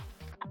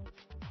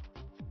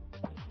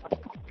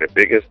 The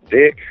biggest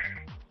dick?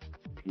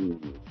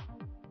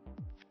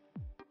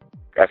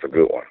 That's a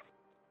good one.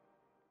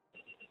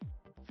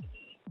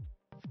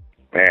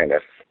 Man,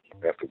 that's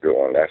a good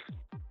one.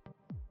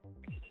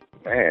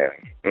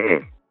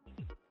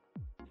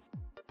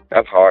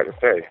 That's hard to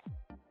say.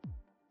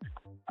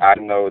 I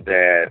know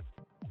that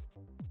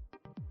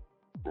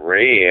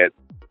Red,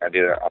 I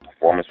did a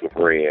performance with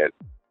Red.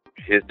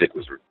 His dick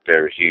was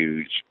very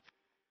huge.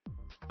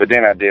 But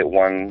then I did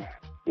one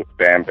with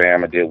Bam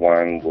Bam. I did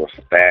one with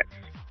Stats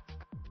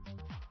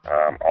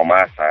on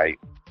my site.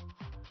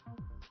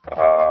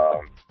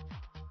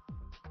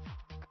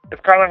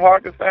 It's kind of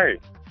hard to say.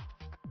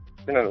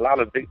 It's been a lot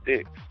of big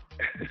dicks.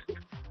 It's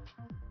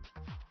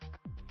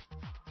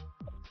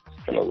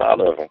been a lot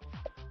of them.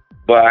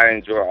 But I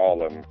enjoy all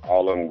of them.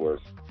 All of them was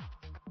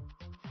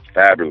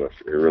fabulous.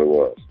 It really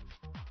was.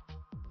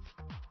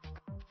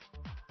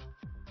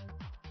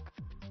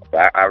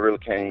 But I really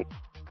can't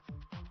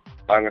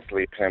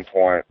honestly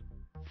pinpoint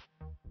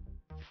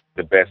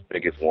the best,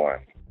 biggest one.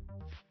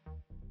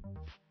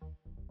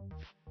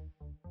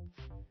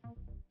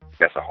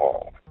 That's a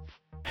hard one.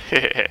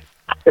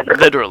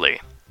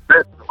 Literally.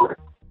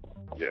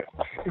 Yeah.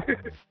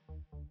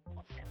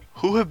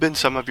 Who have been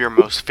some of your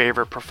most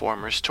favorite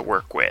performers to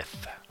work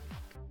with?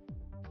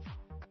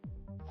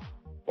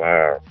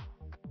 Wow.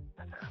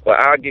 Well,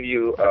 I'll give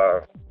you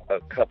a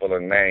couple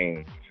of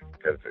names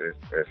because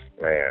it's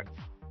man.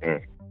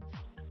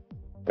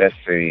 Let's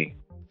see.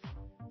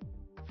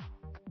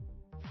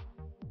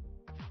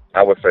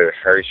 I would say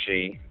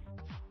Hershey,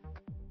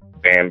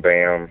 Bam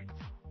Bam,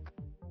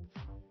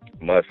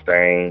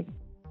 Mustang,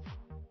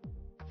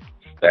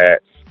 Stats,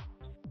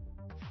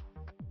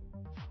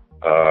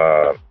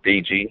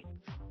 Fiji,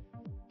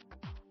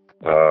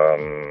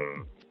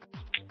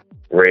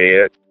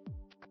 Red,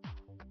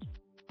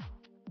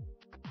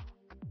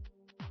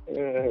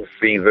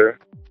 Caesar,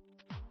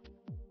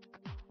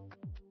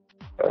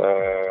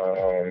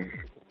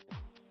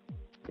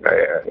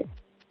 man,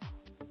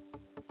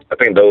 I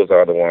think those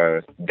are the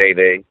ones.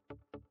 They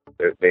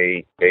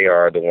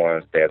are the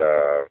ones that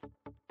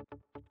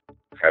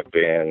have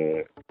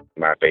been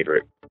my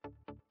favorite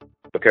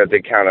because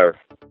they kind of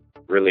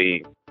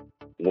really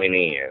went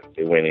in.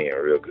 They went in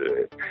real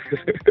good.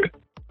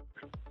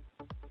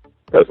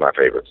 Those are my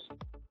favorites.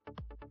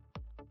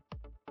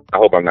 I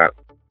hope I'm not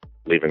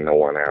leaving no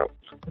one out.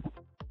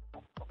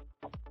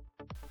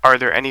 Are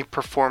there any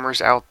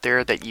performers out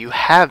there that you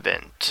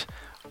haven't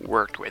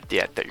worked with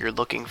yet that you're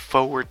looking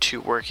forward to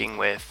working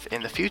with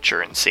in the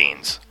future in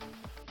scenes?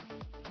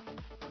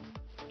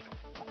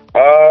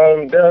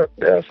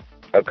 There's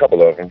a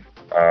couple of them.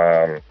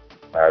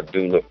 I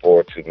do look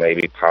forward to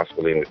maybe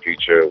possibly in the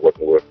future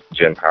working with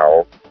Jen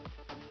Powell.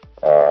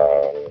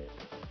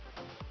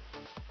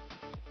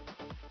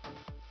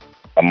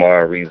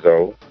 Amon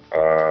Rizzo.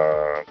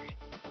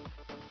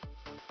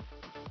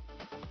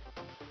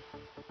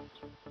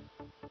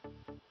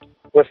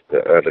 What's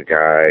the other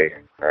guy?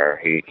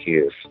 He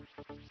is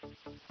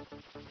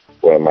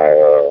one of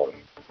my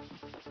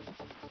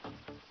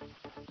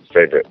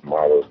favorite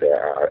models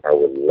that I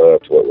would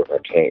love to work with. I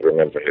can't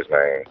remember his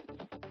name.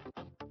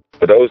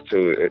 But those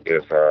two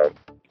is a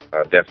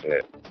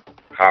definite.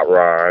 Hot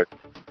Rod.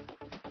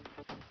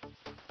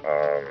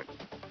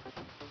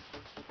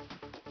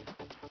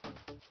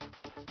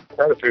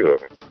 Quite a few of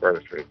them. Quite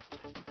a few.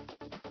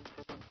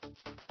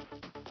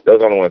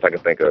 Those are the ones I can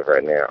think of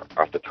right now,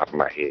 off the top of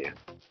my head.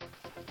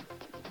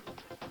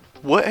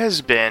 What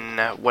has been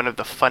one of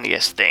the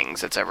funniest things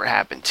that's ever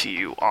happened to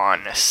you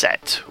on a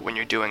set when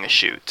you're doing a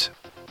shoot?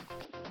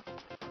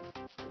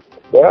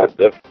 Well,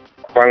 the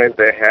funniest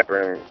that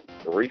happened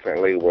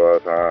recently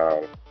was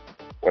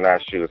when I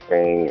shoot a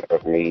scene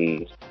of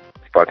me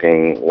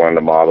fucking one of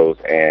the models,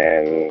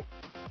 and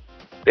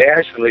they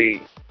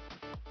actually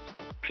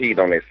peed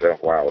on themselves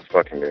while I was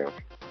fucking them.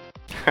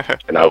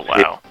 And I was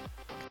wow.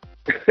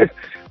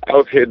 I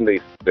was hitting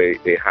the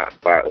hot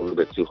spot a little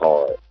bit too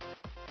hard.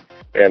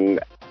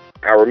 And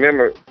I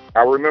remember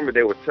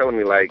they were telling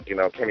me, like, you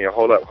know, Kenny,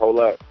 hold up,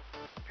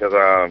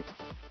 because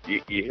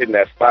you hitting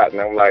that spot. And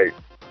I'm like,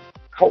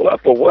 hold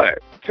up for what?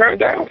 Turn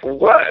down for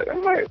what?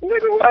 I'm like,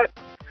 nigga, what?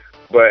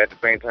 But at the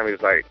same time, he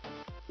was like,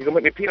 you gonna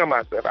make me pee on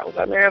myself? I was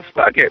like, man,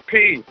 fuck it,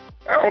 pee.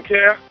 I don't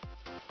care.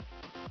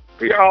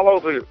 Pee all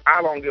over you.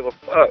 I don't give a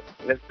fuck.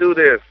 Let's do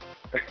this.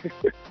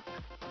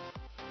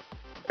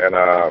 And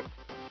I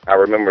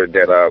remember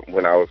that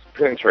when I was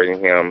penetrating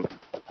him,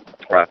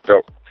 I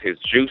felt his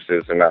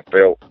juices, and I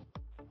felt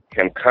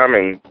him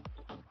coming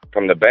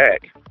from the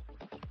back,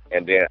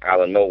 and then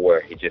out of nowhere,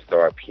 he just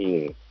started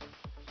peeing,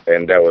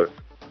 and that was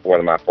one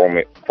of my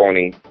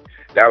phony.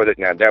 That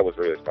was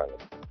really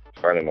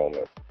funny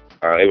moment.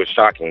 It was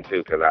shocking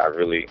too, because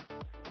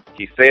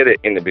he said it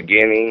in the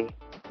beginning,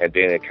 and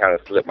then it kind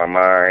of slipped my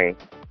mind,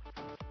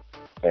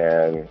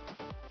 and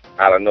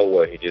out of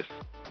nowhere, he just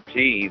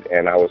peed,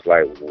 and I was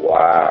like,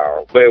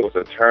 wow. But it was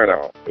a turn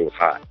on. It was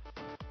hot.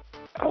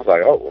 I was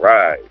like, all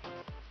right.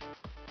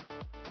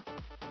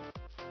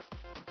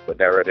 But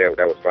that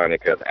was funny,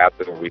 because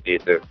after we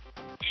did the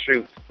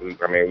shoot,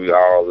 we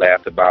all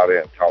laughed about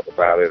it and talked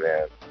about it,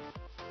 and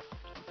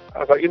I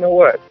was like, you know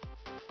what?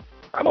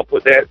 I'm going to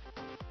put that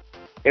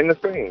in the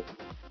scene.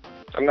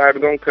 I'm not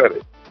even going to cut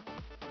it.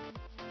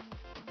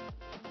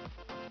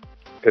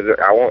 Because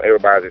I want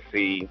everybody to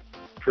see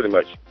pretty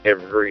much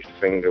every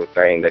single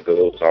thing that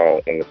goes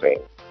on in the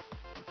scene.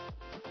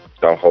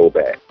 Don't hold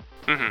back.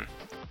 Mm-hmm.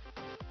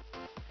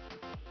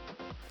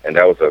 And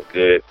that was a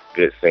good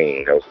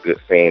scene. That was a good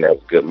scene. That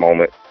was a good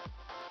moment.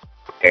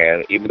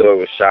 And even though it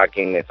was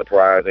shocking and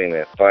surprising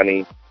and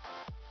funny,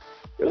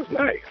 it was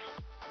nice.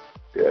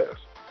 Yes.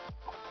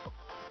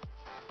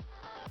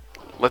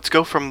 Let's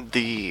go from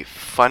the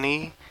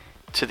funny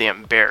to the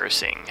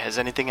embarrassing. Has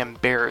anything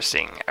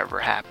embarrassing ever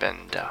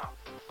happened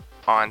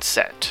on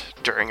set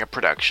during a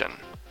production?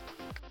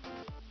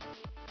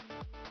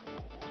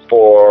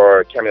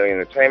 For Chameleon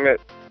Entertainment,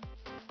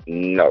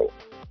 no.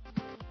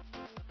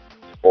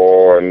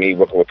 For me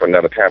working with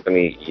another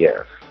company,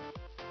 yes.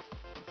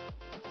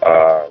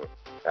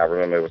 I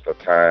remember it was a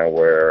time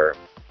where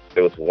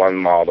there was one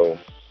model,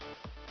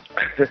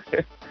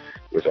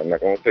 which I'm not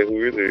going to say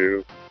who it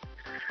is.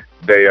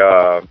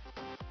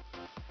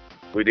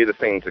 We did a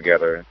scene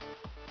together,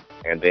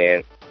 and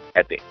then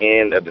at the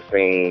end of the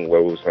scene,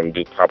 where we was going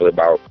to do probably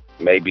about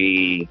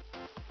maybe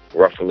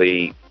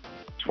roughly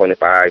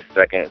 25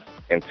 seconds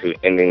into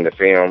ending the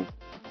film,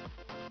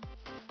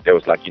 there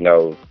was like,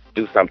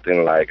 do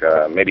something like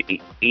maybe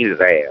eat his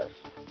ass.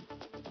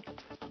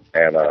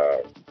 And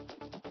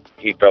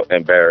he felt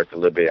embarrassed a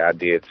little bit. I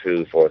did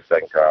too for a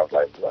second, because I was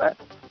like, what?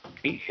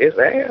 Eat his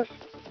ass?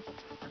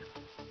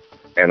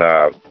 And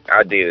I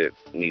did it,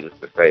 needless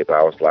to say, but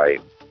I was like,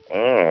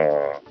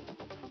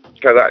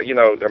 because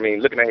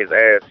looking at his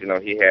ass,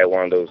 he had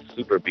one of those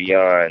super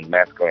beyond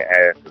masculine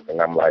asses,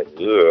 and I'm like,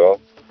 ugh,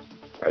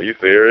 are you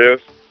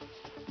serious?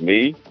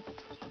 Me?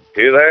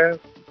 His ass?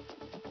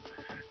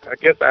 I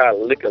guess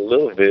I'll lick a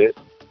little bit,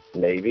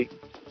 maybe.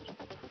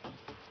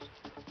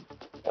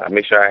 I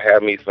make sure I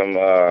have me some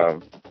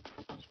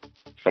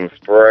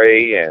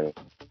spray and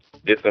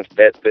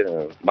disinfectant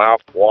and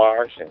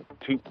mouthwash and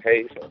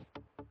toothpaste and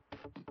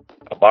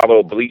a bottle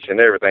of bleach and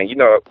everything.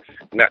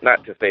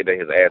 Not to say that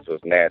his ass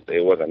was nasty.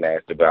 It wasn't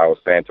nasty, but I was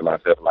saying to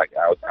myself, like,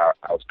 I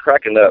was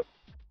cracking up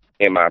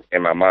in my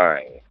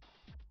mind.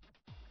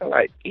 I'm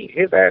like,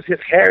 his ass, his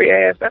hairy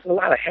ass, that's a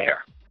lot of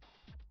hair.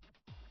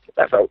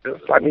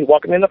 It's like me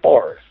walking in the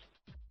forest.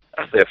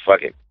 I said,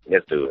 fuck it,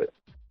 let's do it.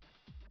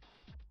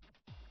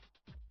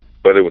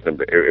 But it was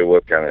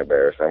kind of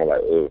embarrassing. I'm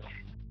like, ooh.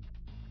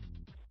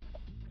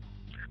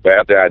 But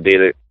after I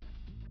did it,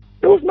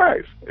 it was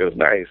nice. It was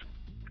nice.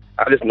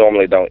 I just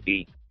normally don't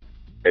eat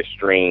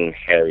extreme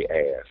hairy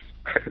ass.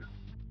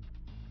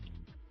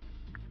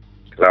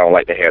 Because I don't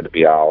like the hair to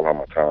be all on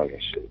my tongue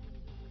and shit.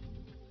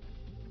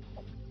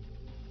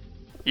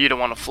 You don't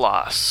want to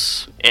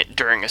floss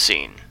during a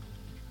scene.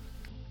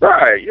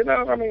 Right, you're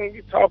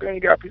talking, you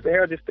got a piece of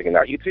hair just sticking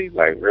out your teeth,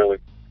 like, really?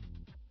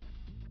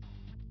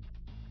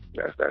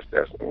 That's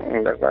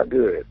not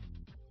good.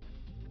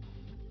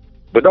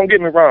 But don't get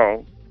me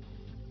wrong.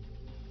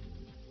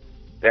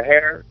 The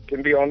hair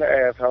can be on the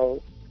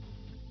asshole.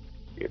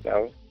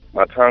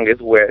 My tongue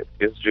is wet.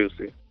 It's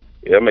juicy.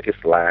 It'll make it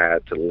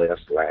slide to the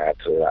left, slide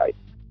to the right.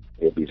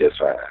 It'll be just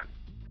fine.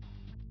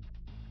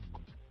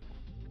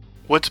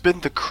 What's been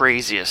the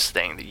craziest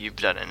thing that you've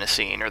done in a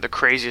scene, or the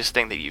craziest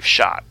thing that you've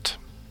shot?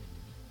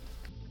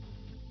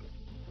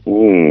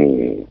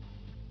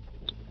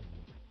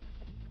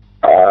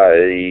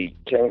 I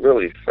can't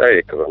really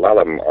say because a lot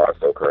of them are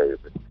so crazy.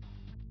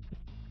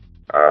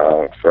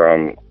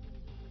 From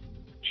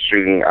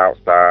shooting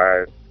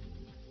outside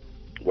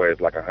where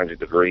it's like 100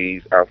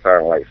 degrees outside,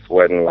 like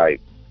sweating like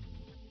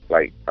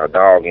a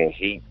dog in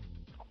heat.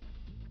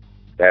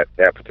 That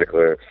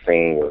particular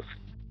scene was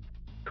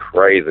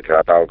crazy because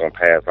I thought I was gonna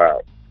pass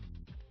out.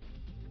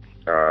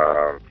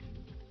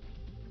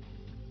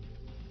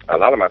 A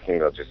lot of my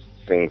scenes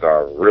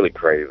are really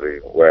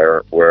crazy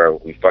where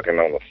we fucking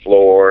on the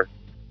floor,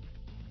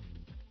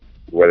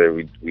 whether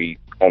we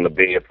on the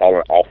bed,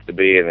 falling off the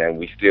bed, and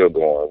we still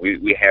going.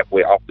 We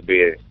halfway off the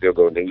bed and still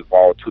go, then we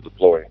fall to the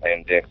floor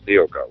and then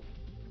still go.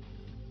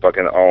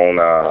 Fucking on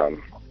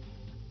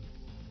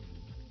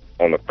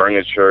the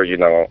furniture,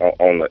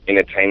 on the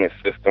entertainment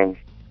system.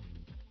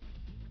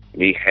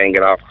 Me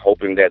hanging off,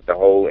 hoping that the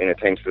whole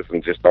entertainment system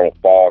just don't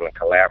fall and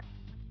collapse.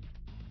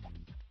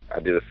 I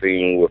did a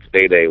scene with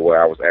Day Day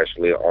where I was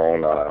actually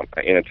on an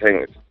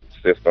entertainment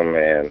system,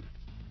 and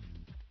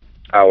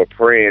I was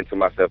praying to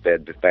myself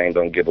that this thing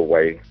don't give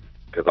away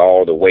because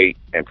all the weight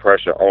and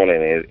pressure on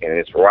it and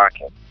it's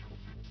rocking.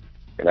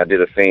 And I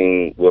did a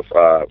scene with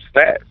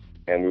Stats,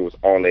 and we was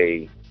on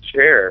a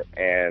chair,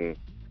 and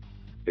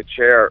the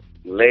chair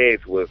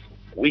legs was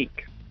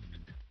weak.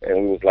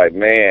 And we was like,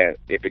 man,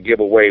 if it give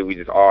away,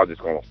 we all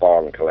just gonna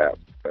fall and collapse.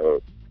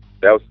 So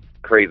that was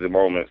crazy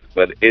moments,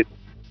 but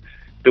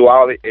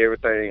through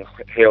everything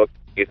held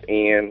its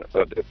end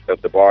of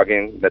the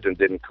bargain. Nothing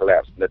didn't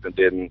collapse. Nothing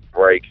didn't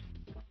break.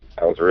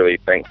 I was really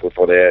thankful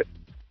for that.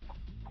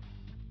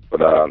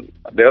 But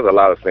there's a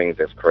lot of things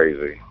that's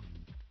crazy.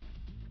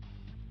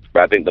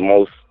 But I think the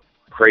most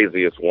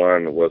craziest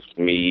one was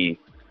me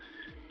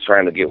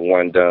trying to get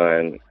one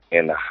done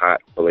in the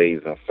hot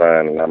blazing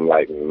sun. And I'm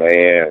like,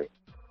 man,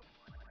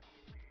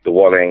 the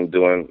water ain't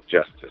doing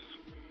justice.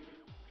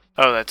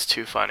 Oh, that's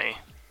too funny.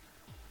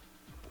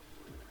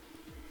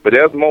 But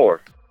there's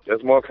more.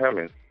 There's more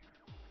coming.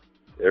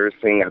 Every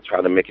scene I try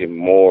to make it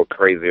more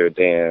crazier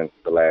than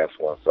the last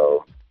one.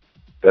 So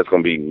there's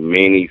going to be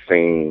many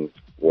scenes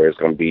where it's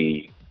going to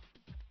be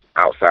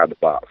outside the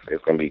box.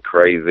 It's going to be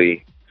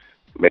crazy,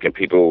 making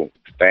people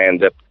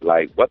stand up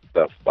like, what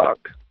the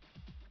fuck?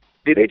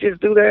 Did they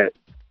just do that?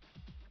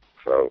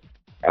 So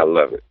I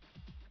love it.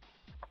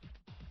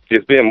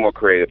 Just being more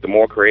creative. The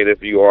more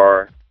creative you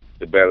are,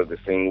 the better the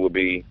scene will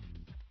be,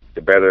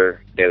 the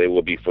better that it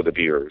will be for the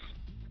viewers.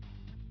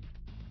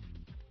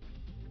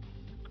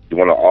 You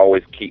want to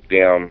always keep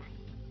them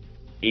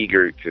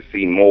eager to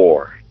see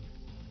more.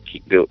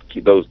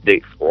 Keep those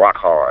dicks rock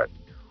hard.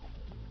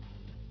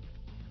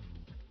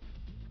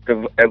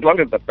 Because as long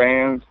as the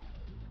fans,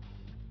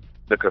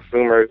 the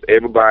consumers,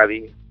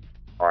 everybody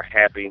are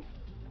happy,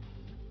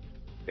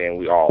 then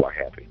we all are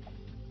happy.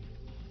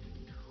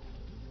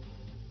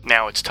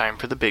 Now it's time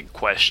for the big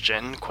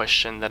question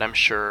that I'm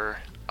sure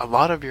a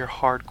lot of your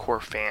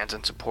hardcore fans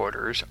and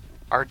supporters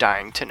are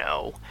dying to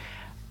know.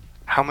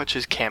 How much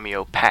is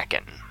Cameo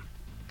packing?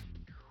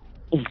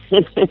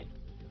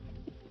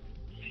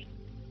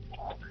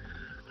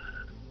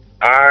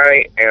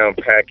 I am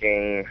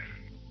packing.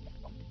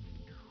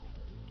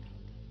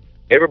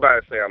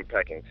 Everybody say I'm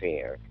packing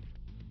 10.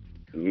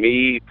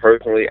 Me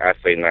personally, I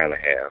say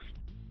 9.5.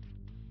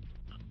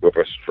 with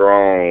a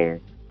strong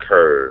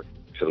curve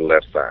to the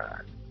left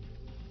side,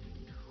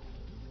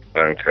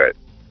 uncut.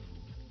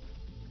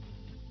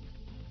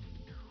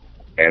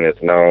 And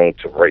it's known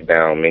to break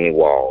down many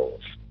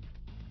walls.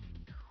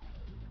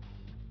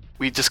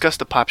 We discussed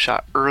the pop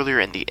shot earlier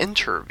in the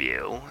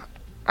interview.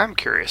 I'm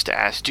curious to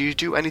ask, do you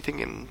do anything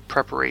in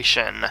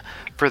preparation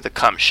for the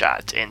cum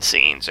shot in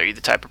scenes? Are you the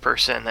type of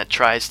person that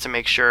tries to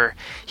make sure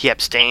he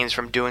abstains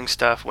from doing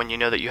stuff when you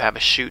know that you have a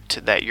shoot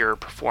that you're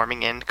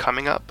performing in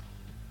coming up?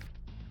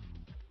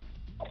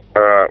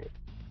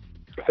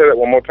 Say that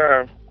one more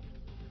time.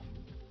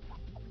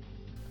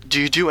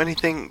 Do you do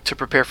anything to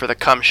prepare for the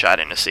cum shot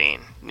in a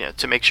scene?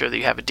 To make sure that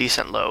you have a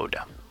decent load?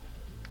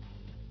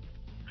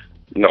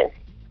 No.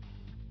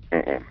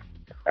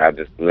 I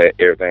just let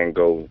everything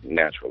go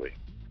naturally.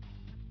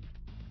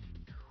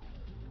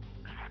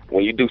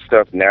 When you do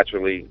stuff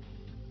naturally,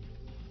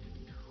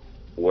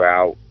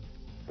 without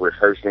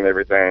rehearsing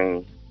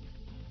everything,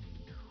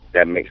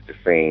 that makes the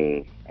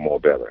scene more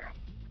better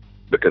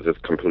because it's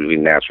completely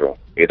natural.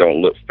 It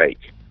don't look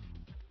fake.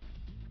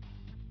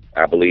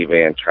 I believe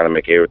in trying to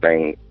make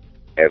everything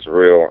as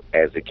real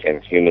as it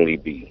can humanly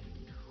be.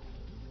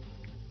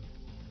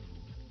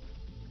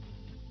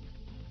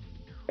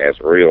 As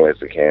real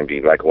as it can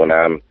be. Like when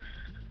I'm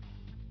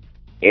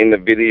in the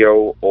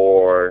video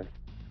or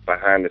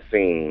behind the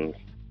scenes,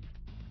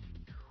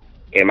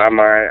 in my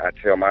mind, I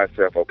tell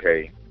myself,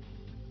 okay,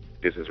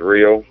 this is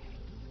real.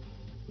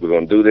 We're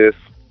going to do this.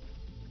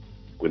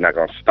 We're not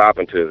going to stop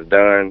until it's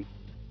done.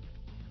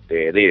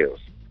 There it is.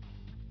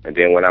 And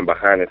then when I'm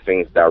behind the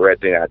scenes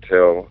directing, I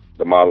tell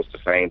the models the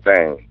same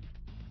thing.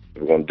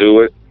 We're going to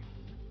do it.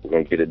 We're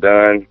going to get it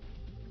done.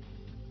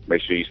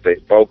 Make sure you stay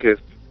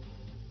focused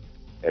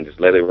and just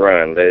let it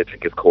run. Let it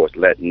take its course.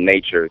 Let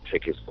nature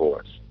take its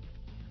course.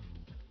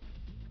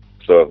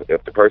 So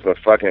if the person is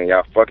fucking and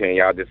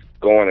y'all just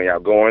going and y'all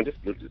going,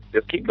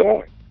 just keep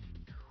going.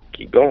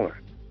 Keep going.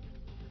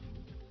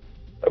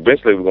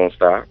 Eventually we're going to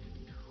stop.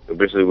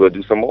 Eventually we'll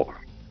do some more.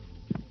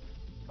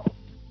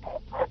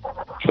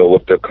 So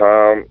with the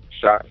calm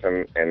shots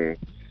and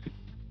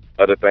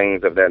other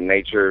things of that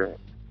nature,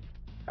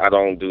 I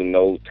don't do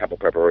no type of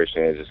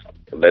preparation. It's just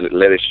let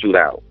it shoot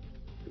out.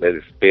 Let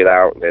it spit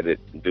out. Let it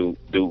do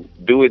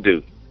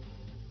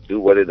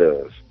what it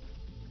does.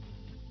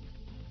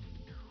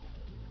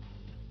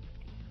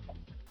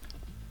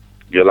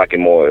 You'll like it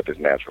more if it's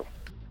natural.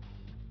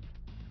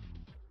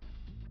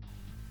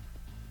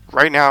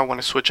 Right now, I want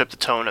to switch up the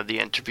tone of the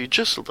interview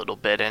just a little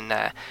bit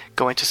and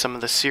go into some of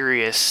the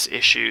serious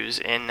issues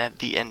in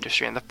the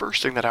industry. And the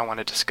first thing that I want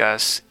to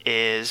discuss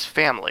is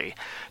family.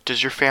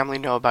 Does your family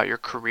know about your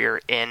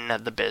career in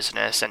the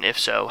business? And if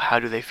so, how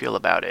do they feel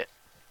about it?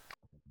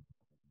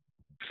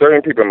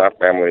 Certain people in my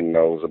family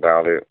knows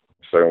about it.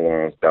 Certain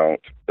ones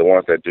don't. The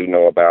ones that do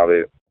know about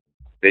it,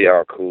 they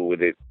are cool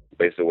with it.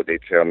 Basically what they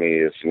tell me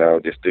is,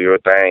 just do your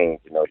thing.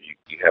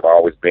 You have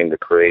always been the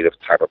creative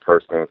type of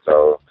person,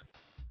 so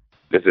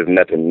this is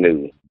nothing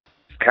new.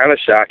 It's kind of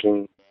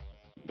shocking,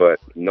 but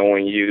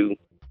knowing you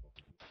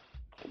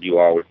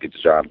always get the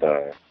job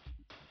done.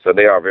 So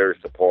they are very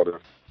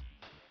supportive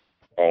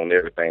on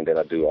everything that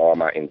I do, all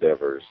my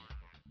endeavors.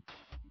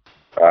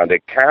 They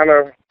kind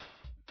of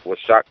was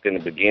shocked in the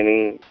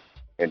beginning,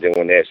 and then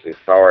when they actually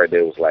saw it,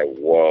 they was like,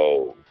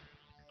 whoa.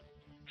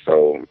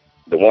 So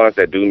the ones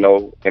that do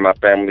know in my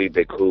family,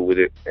 they're cool with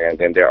it. And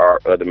then there are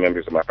other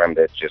members of my family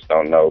that just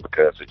don't know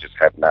because it just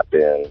have not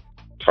been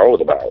told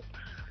about.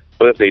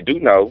 But if they do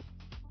know,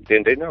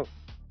 then they know.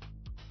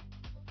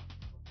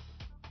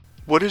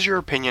 What is your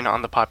opinion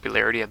on the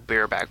popularity of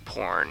bareback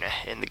porn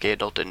in the gay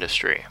adult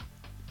industry?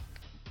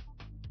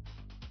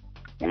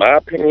 My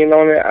opinion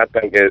on it, I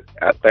think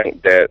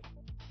that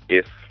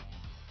it's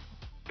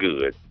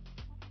good.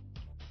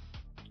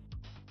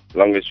 As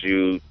long as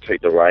you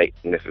take the right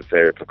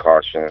necessary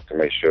precautions to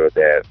make sure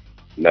that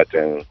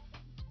nothing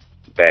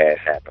bad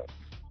happens.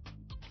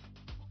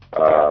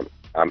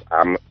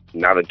 I'm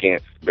not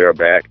against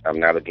bareback. I'm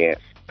not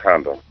against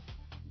condom.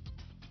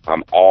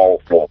 I'm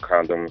all for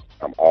condoms.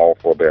 I'm all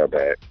for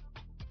bareback.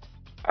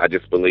 I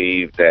just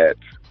believe that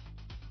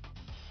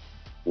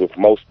with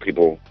most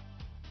people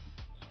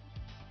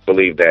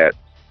believe that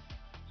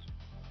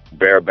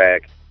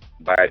bareback,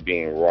 by it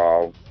being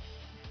raw,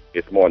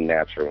 it's more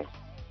natural.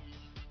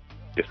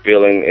 The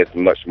feeling is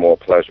much more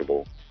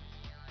pleasurable.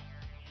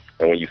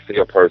 And when you see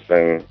a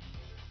person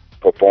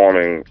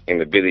performing in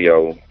the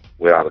video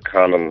without a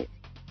condom,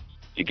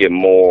 you get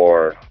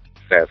more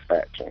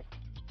satisfaction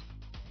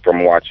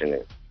from watching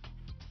it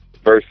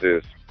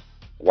versus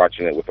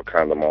watching it with a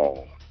condom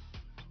on.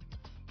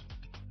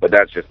 But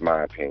that's just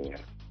my opinion.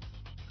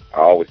 I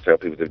always tell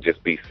people to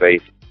just be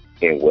safe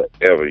in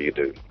whatever you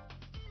do.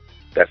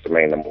 That's the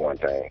main number one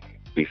thing.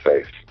 Be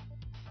safe.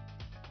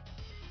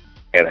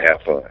 And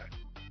have fun.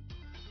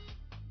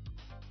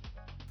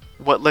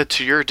 What led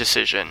to your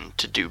decision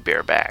to do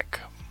bareback?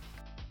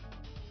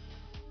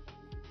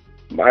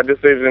 My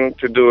decision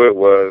to do it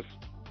was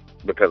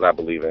because I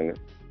believe in it.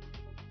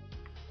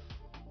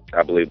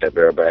 I believe that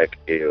bareback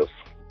is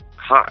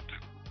hot.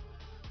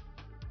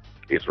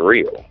 It's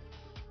real.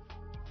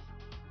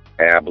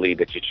 And I believe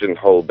that you shouldn't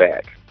hold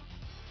back.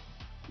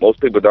 Most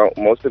people don't.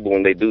 Most people,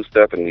 when they do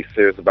stuff and they're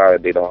serious about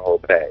it, they don't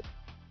hold back.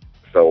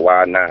 So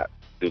why not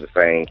do the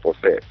same for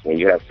sex? When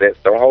you have sex,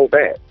 don't hold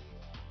back.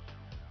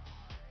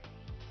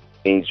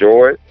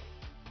 Enjoy it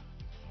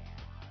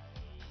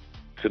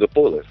to the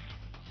fullest.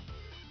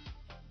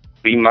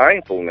 Be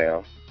mindful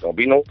now. Don't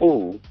be no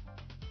fool.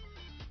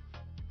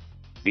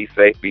 Be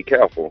safe, be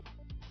careful.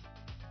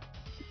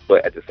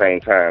 But at the same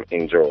time,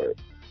 enjoy it.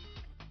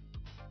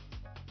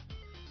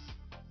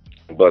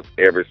 Bust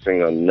every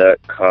single nut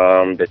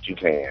cum that you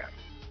can.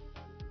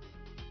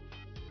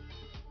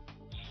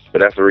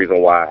 But that's the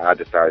reason why I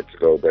decided to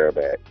go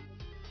bareback.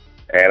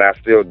 And I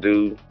still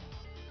do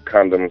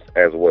condoms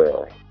as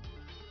well.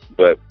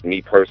 But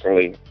me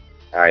personally,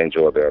 I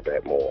enjoy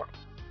bareback more.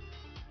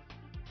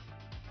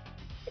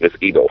 It's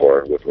either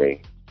or with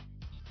me.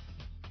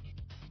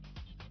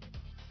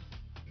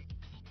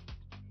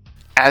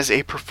 As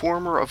a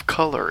performer of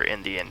color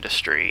in the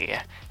industry,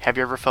 have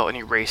you ever felt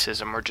any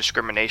racism or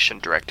discrimination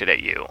directed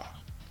at you?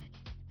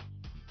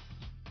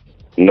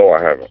 No,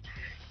 I haven't.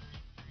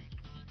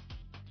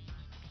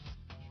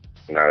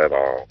 Not at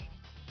all.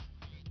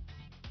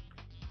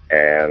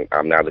 And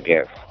I'm not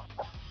against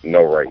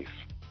no race.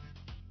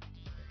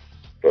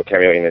 For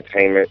Cameo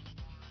Entertainment,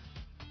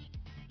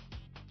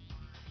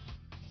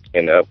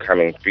 in the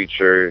upcoming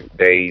future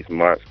days,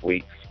 months,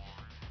 weeks,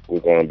 we're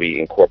going to be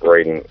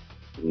incorporating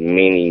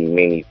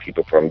many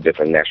people from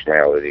different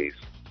nationalities.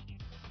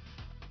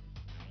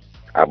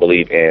 I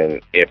believe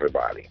in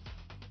everybody,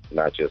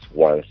 not just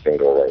one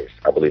single race.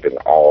 I believe in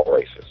all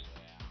races.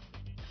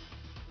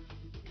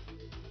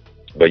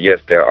 But yes,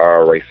 there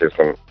are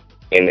racism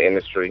in the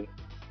industry,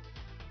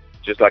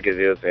 just like it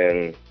is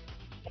in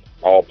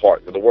all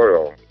parts of the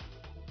world.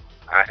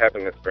 I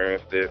haven't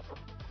experienced it,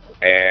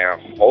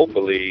 and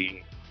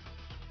hopefully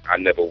I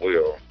never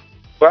will.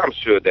 But I'm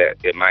sure that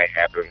it might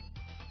happen.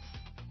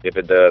 If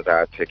it does,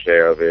 I'll take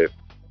care of it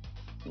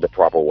the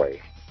proper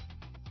way.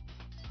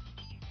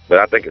 But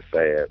I think it's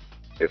sad.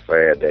 It's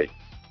sad that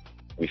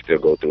we still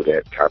go through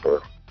that type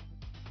of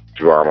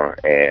drama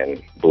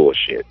and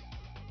bullshit.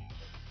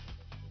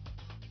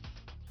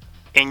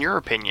 In your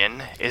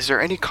opinion, is there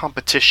any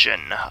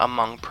competition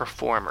among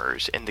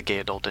performers in the gay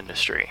adult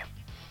industry?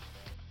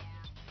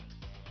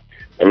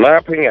 In my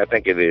opinion, I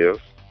think it is.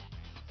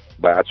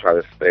 But I try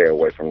to stay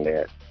away from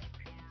that.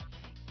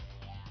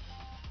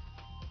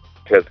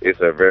 Because it's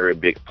a very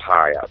big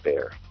pie out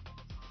there.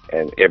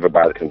 And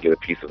everybody can get a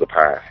piece of the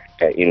pie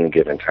at any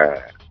given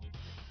time.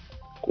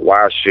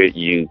 Why should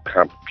you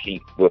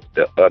compete with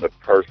the other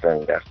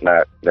person?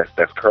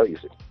 That's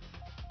crazy.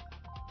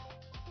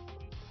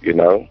 You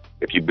know,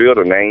 if you build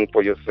a name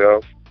for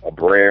yourself, a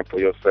brand for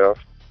yourself,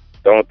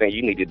 the only thing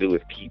you need to do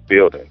is keep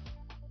building.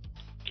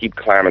 Keep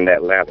climbing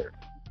that ladder.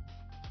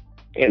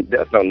 And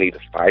there's no need to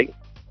fight.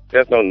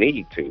 There's no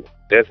need to.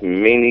 There's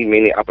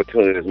many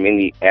opportunities,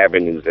 many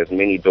avenues, there's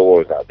many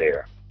doors out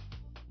there.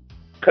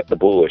 Cut the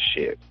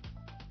bullshit.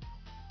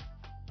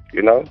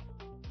 You know?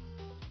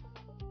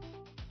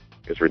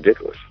 It's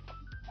ridiculous.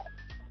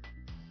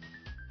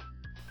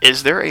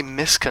 Is there a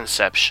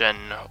misconception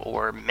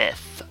or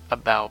myth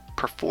about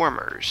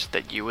performers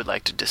that you would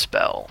like to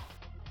dispel?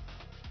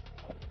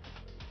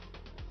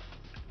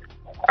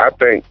 I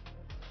think,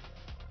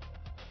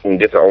 and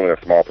this is only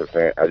a small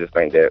percent, I just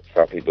think that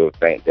some people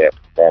think that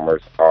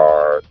performers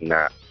are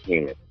not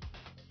human.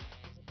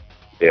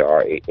 They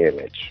are an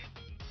image.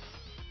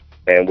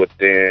 And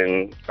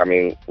within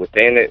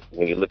it,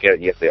 when you look at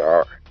it, yes, they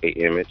are an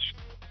image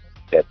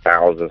that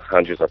thousands,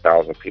 hundreds of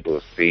thousands of people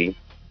will see.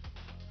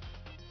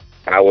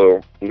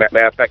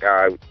 Matter of fact,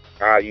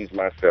 I use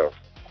myself.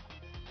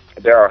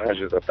 There are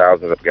hundreds of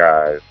thousands of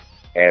guys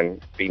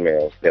and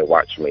females that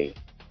watch me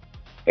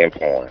in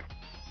porn.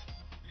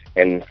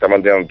 And some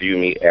of them view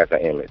me as an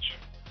image.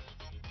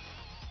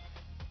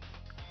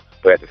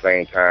 But at the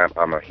same time,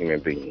 I'm a human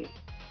being.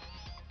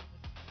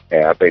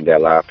 And I think that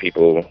a lot of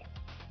people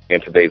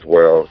in today's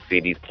world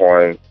see these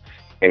porn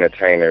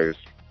entertainers,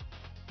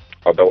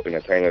 adult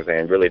entertainers,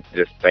 and really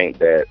just think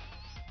that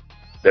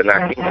they're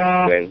not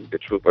human. And the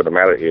truth of the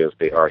matter is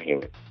they are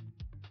human.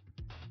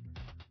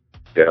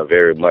 They are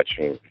very much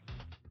human.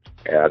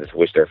 And I just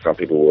wish that some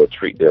people would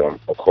treat them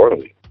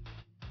accordingly.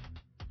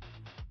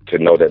 To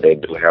know that they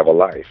do have a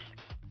life.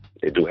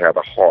 They do have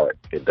a heart.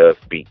 It does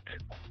beat.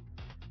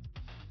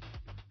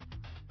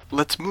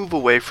 Let's move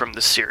away from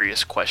the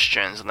serious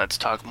questions and let's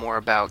talk more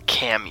about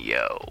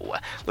Cameo.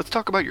 Let's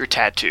talk about your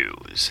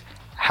tattoos.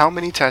 How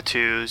many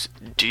tattoos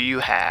do you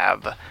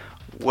have?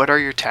 What are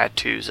your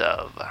tattoos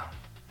of?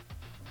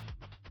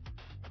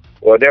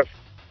 Well,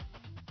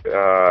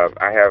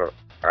 I have,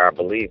 I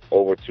believe,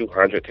 over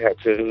 200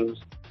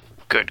 tattoos.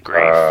 Good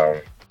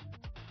grief.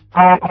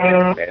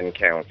 And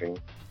counting.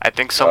 I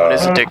think someone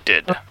is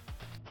addicted.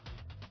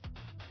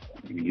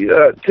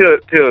 Yeah,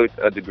 to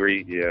a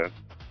degree, yeah.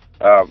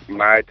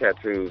 My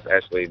tattoos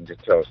actually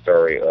just tell a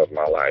story of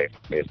my life.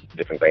 There's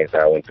different things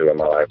that I went through in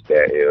my life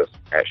that is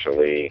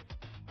actually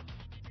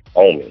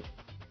on me.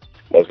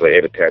 Mostly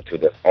every tattoo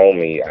that's on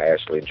me, I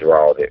actually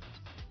draw it.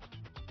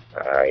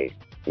 I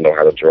know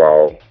how to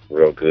draw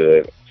real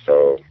good.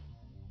 So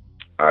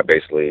I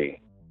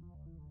basically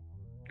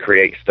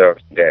create stuff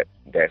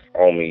that's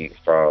on me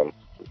from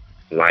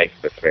life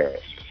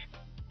experiences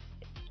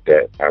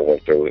that I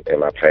went through in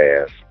my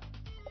past,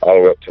 all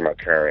the way up to my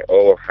current,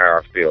 or how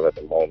I feel at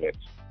the moment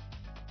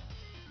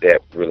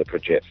that really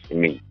projects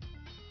me,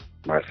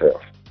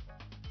 myself.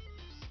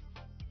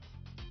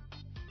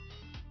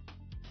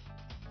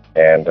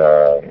 And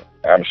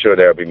I'm sure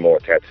there'll be more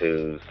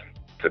tattoos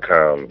to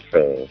come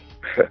soon.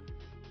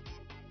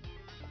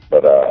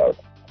 But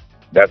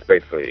that's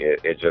basically it.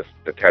 It just,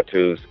 the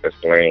tattoos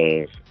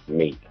explains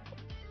me.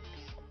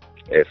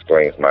 It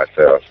explains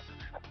myself.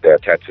 There are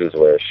tattoos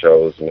where it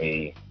shows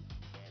me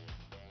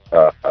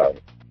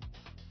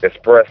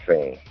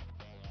expressing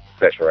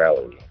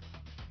sexuality.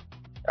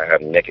 I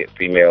have naked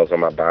females on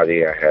my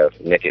body. I have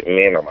naked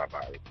men on my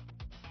body.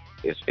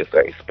 It's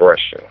an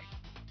expression.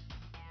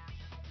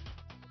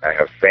 I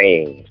have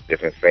sayings,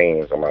 different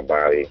sayings on my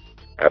body.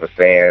 I have a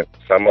saying,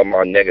 some of them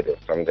are negative,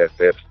 some that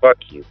says fuck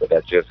you, but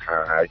that's just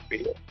how I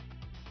feel.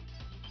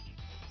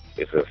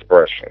 It's an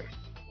expression.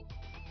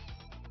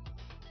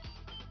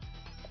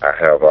 I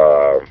have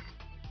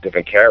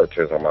different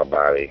characters on my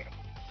body.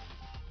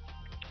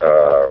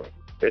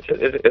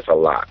 It's a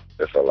lot.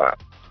 It's a lot.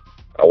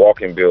 A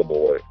walking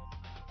billboard,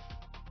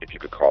 if you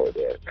could call it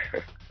that.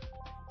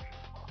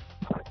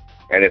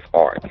 And it's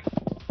art.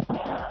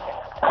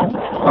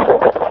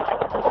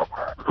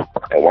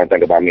 And one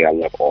thing about me, I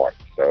love art,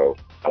 so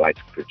I like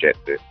to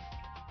project it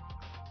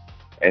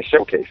and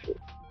showcase it.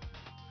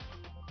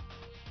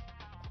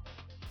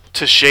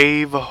 To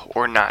shave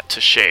or not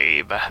to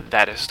shave?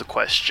 That is the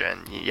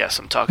question. Yes,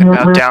 I'm talking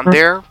about down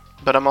there,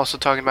 but I'm also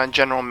talking about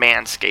general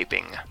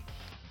manscaping.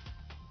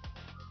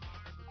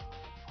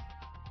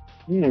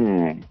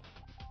 To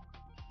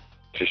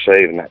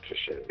shave, not to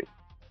shave.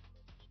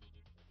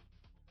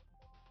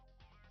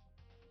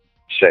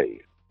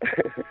 Shave.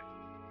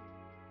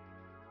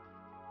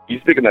 You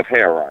speaking of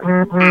hair, right?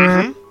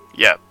 Mm-hmm.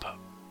 Yep.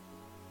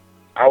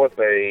 I would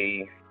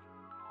say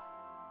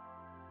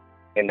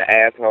in the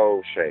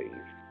asshole, shave.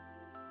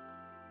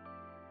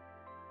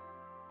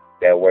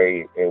 That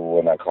way, it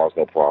will not cause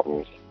no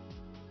problems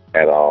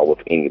at all with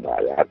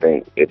anybody. I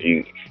think if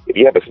you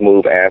have a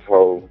smooth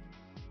asshole,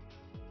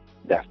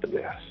 that's the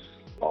best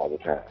all the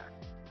time.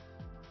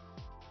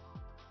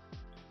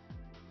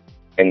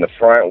 In the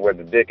front, where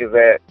the dick is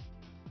at,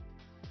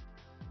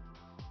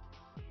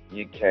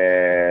 you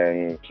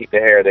can keep the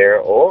hair there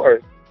or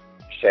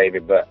shave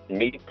it. But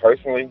me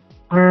personally,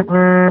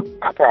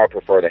 I probably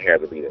prefer the hair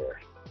to be there,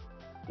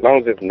 as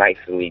long as it's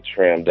nicely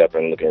trimmed up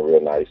and looking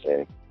real nice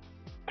and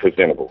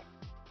presentable.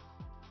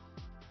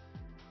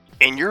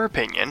 In your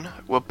opinion,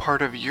 what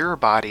part of your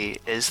body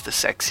is the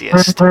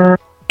sexiest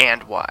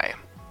and why?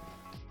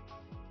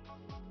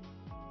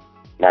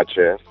 My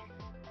chest.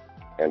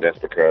 And that's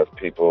because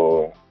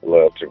people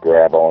love to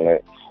grab on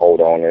it, hold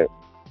on it,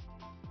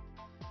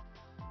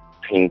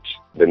 pinch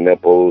the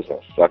nipples and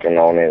sucking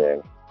on it,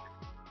 and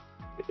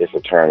it's a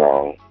turn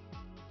on.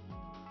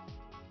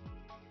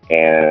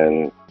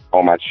 And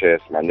on my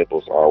chest, my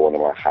nipples are one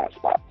of my hot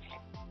spots.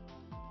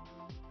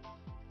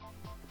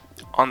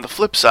 On the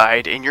flip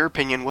side, in your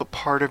opinion, what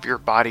part of your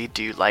body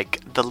do you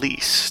like the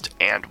least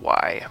and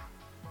why?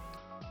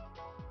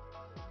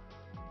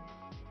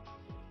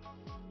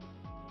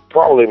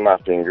 Probably my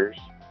fingers,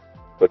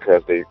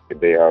 because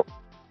they are,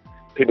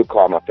 people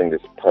call my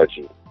fingers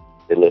pudgy.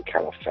 They look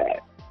kind of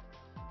fat.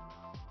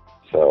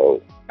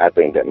 So I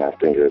think that my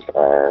fingers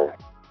are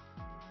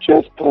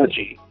just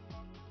pudgy.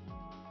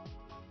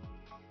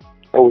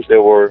 I wish they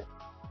were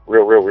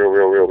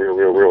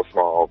real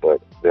small,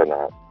 but they're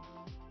not.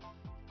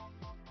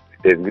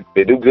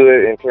 They do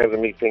good in terms of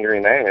me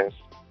fingering ass.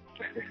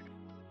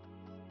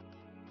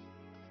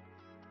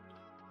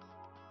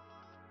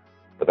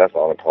 But that's the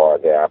only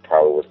part that I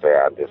probably would say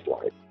I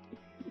dislike.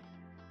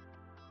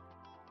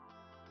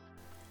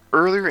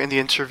 Earlier in the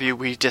interview,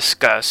 we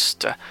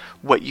discussed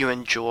what you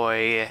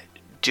enjoy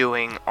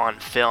doing on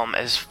film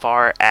as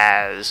far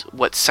as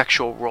what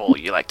sexual role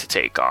you like to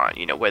take on.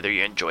 You know, whether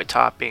you enjoy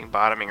topping,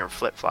 bottoming, or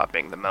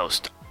flip-flopping the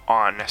most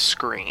on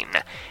screen.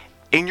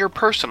 In your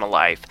personal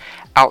life,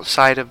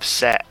 outside of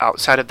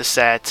the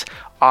set,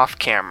 off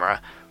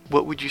camera,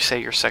 what would you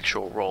say your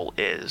sexual role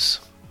is?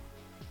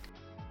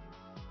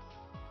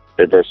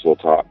 A versatile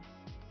top.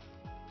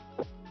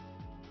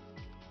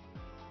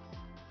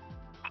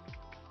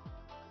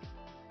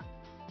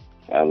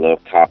 I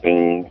love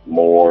topping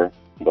more,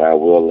 but I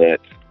will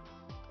let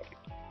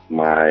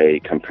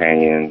my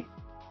companion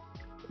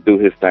do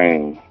his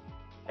thing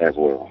as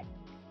well.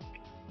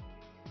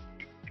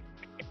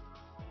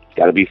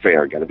 Gotta be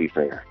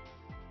fair.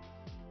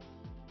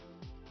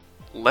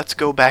 Let's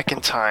go back in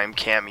time,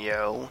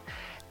 Cameo,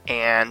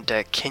 and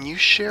can you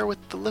share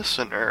with the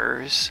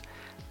listeners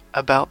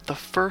about the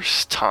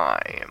first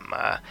time?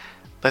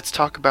 Let's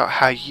talk about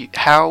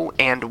how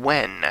and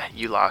when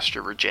you lost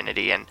your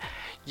virginity, and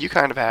you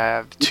kind of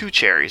have two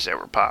cherries that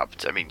were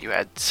popped. I mean, you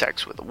had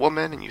sex with a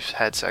woman and you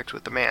had sex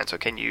with a man. So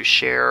can you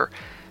share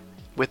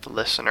with the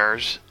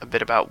listeners a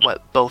bit about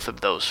what both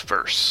of those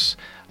firsts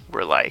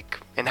were like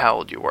and how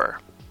old you were?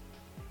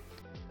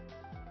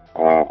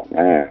 Oh,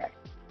 man.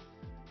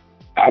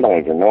 I don't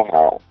even know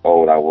how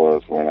old I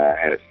was when I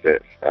had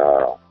sex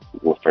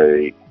with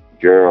a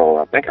girl.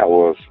 I think I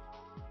was,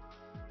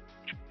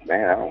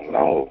 man, I don't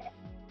know,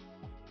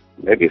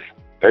 maybe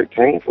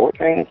 13,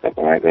 14,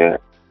 something like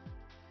that.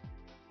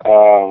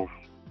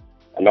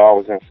 I know I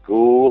was in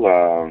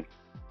school,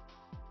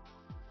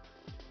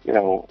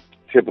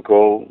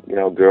 typical,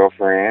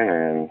 girlfriend,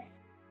 and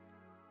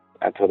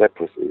I told that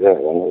pussy up.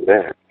 I know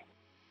that.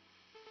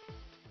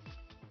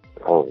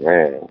 Oh,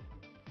 man.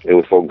 It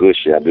was so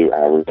gushy. I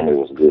remember it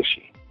was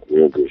gushy,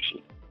 real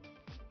gushy.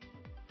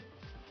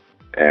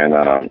 And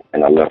I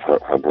loved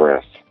her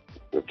breasts.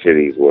 The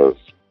titties was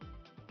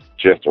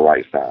just the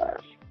right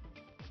size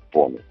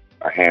for me,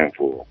 a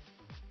handful.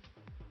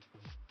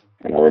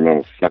 And I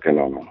remember sucking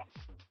on them.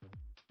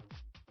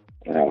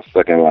 And I was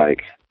sucking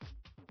like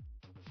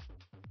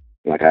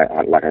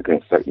I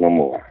couldn't suck no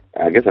more.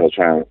 I guess I was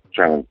trying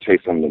to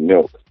taste some of the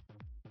milk.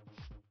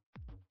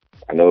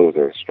 I know it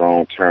was a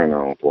strong turn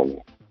on for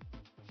me.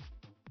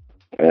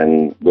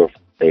 And with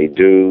a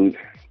dude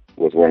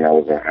was when I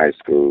was in high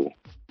school,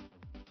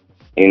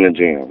 in the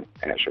gym,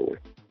 actually.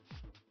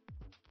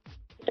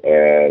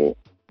 And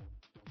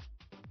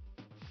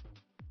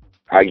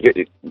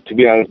to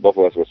be honest, both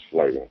of us was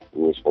flirting.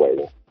 We was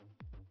flirting.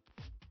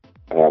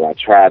 I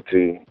tried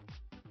to,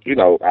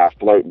 I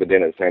flirt, but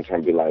then at the same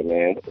time be like,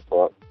 man, what the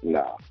fuck?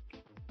 Nah.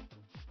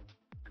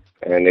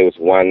 And there was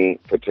one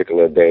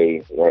particular day,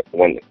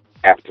 one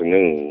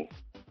afternoon,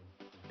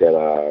 that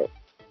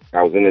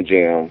I was in the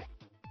gym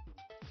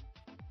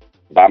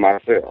by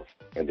myself.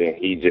 And then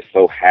he just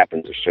so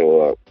happened to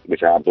show up,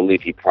 which I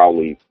believe he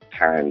probably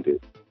timed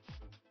it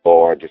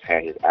or just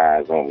had his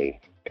eyes on me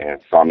and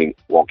saw me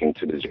walk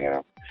into the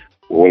gym.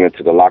 We went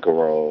into the locker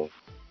room,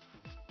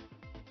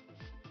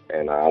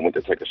 and I went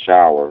to take a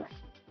shower.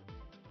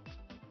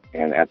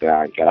 And after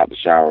I got out the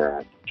shower,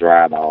 I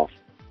dried off.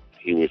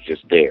 He was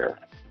just there.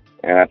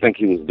 And I think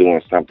he was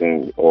doing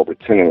something or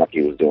pretending like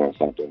he was doing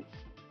something.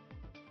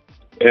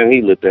 And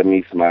he looked at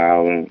me,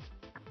 smiling.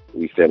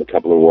 We said a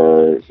couple of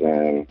words,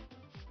 and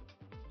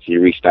he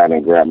reached out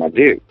and grabbed my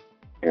dick.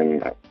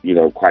 And,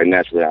 quite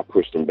naturally, I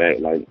pushed him back,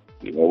 like,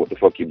 what the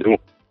fuck you doing?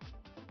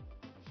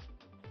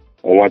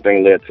 And one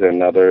thing led to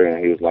another,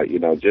 and he was like,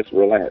 just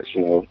relax,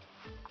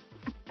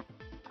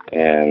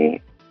 And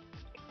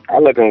I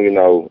let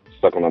him,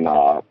 suck on the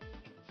knob,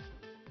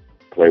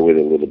 play with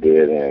it a little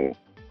bit, and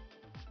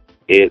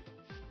it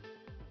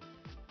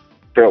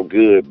felt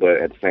good, but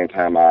at the same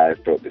time, I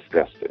felt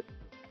disgusted.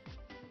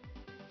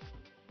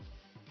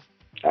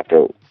 I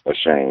felt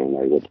ashamed,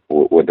 like,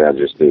 what did I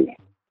just do?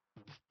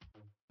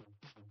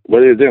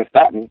 But it didn't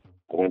stop me.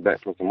 I went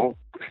back for some more.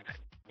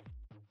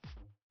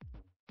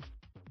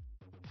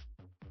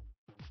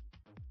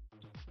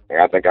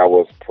 And I think I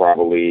was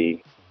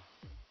probably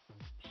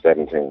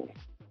 17.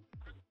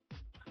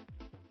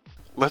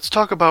 Let's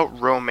talk about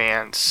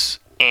romance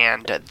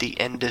and the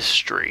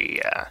industry.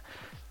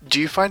 Do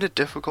you find it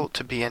difficult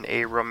to be in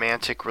a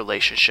romantic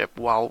relationship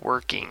while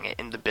working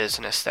in the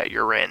business that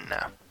you're in?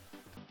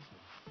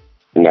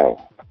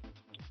 No.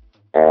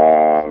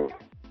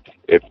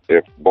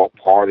 If both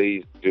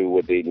parties do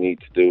what they need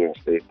to do and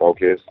stay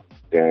focused,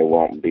 then it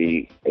won't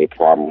be a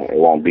problem. It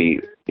won't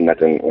be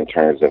nothing in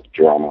terms of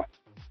drama.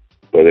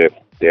 But if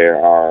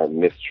there are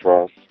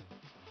mistrust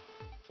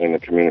in the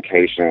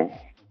communication,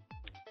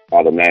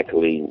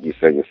 automatically you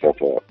set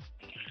yourself up.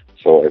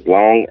 So as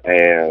long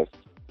as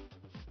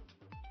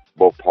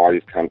both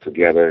parties come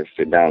together,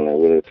 sit down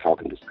and really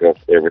talk and discuss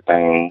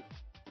everything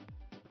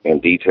in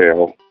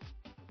detail,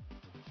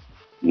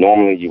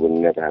 normally you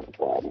will never have a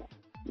problem.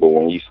 But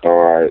when you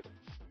start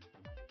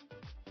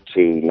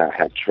to not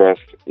have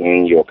trust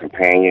in your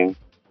companion,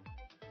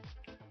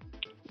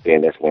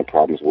 then that's when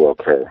problems will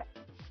occur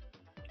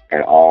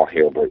and all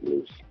hell break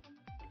loose.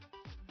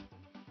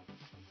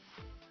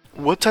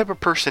 What type of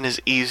person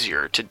is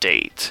easier to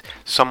date?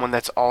 Someone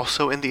that's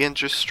also in the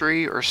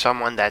industry or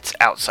someone that's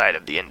outside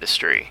of the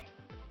industry?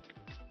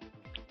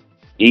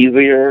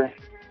 Easier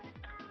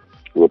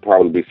will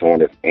probably be someone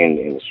that's in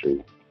the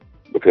industry,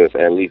 because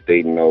at least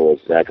they know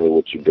exactly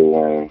what you're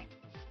doing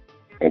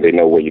and they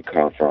know where you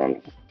come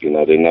from. They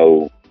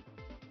know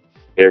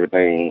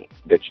everything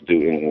that you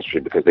do in the industry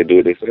because they do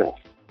it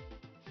themselves.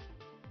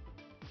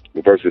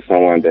 Versus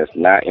someone that's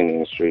not in the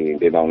industry and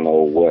they don't know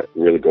what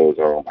really goes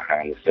on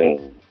behind the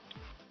scenes.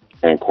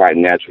 And quite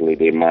naturally,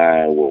 their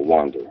mind will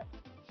wander,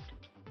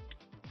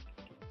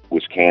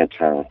 which can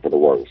turn for the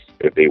worse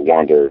if they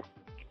wander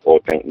or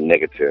think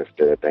negative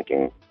instead of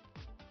thinking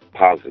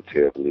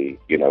positively,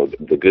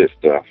 the good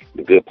stuff,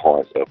 the good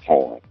parts of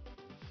porn.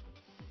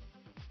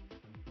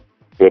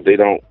 So if they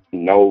don't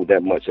know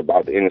that much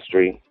about the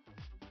industry,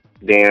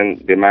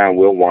 then their mind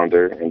will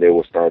wander and they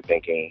will start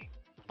thinking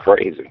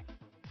crazy.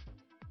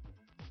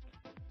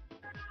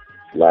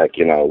 Like,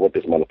 what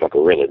this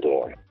motherfucker really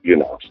doing,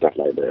 stuff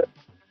like that.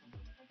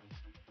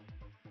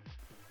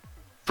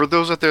 For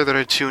those out there that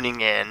are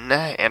tuning in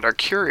and are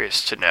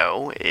curious to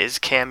know, is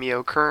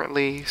Cameo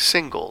currently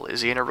single?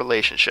 Is he in a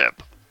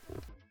relationship?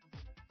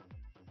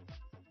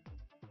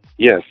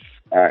 Yes,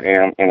 I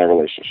am in a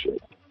relationship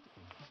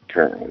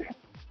currently.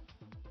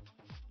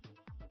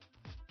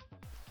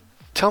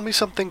 Tell me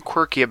something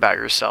quirky about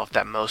yourself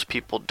that most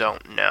people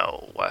don't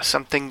know.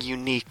 Something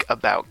unique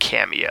about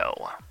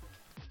Cameo.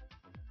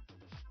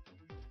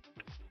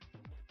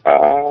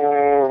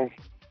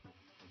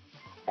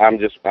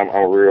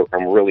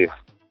 I'm really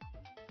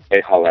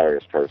a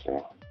hilarious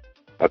person,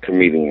 a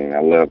comedian. I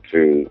love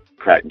to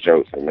crack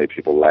jokes and make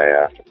people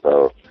laugh.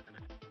 So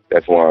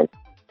that's one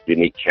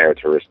unique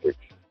characteristic.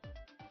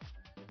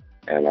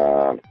 And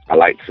I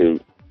like to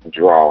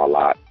draw a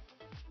lot,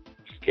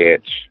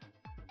 sketch,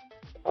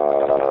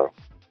 to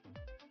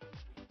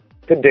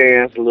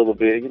dance a little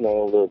bit,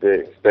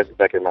 especially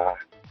back in my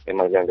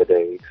younger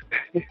days.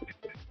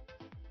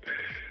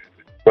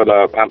 But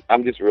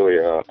I'm just really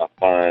a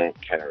fun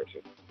character.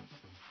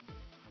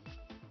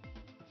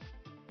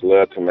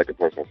 Love to make a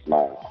person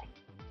smile.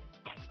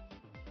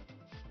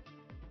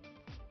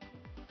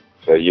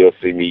 So you'll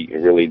see me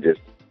really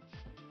just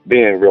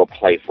being real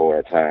playful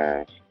at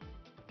times.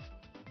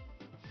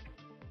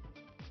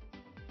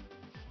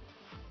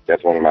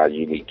 That's one of my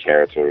unique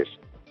characters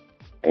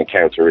and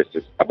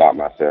characteristics about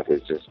myself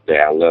is just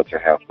that I love to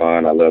have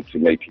fun. I love to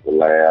make people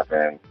laugh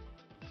and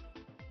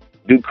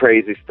do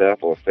crazy stuff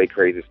or say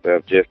crazy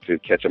stuff just to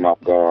catch them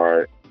off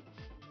guard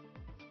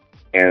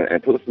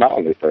and put a smile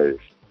on their face.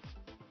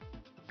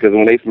 Because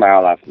when they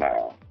smile, I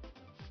smile.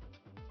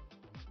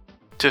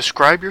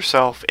 Describe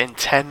yourself in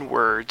 10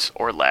 words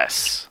or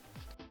less.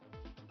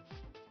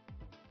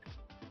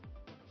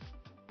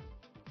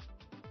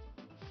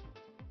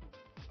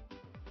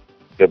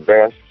 The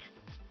best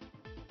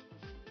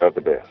of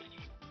the best.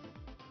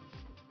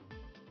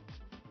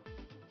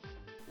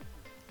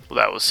 Well,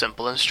 that was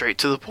simple and straight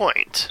to the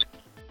point.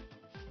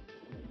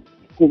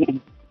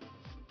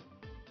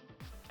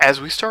 As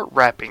we start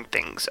wrapping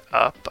things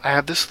up, I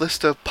have this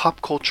list of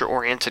pop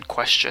culture-oriented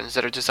questions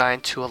that are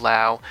designed to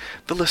allow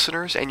the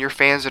listeners and your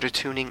fans that are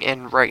tuning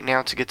in right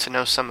now to get to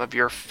know some of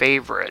your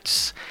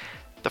favorites.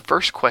 The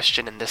first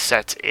question in this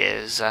set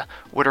is,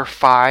 what are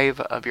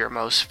 5 of your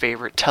most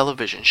favorite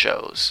television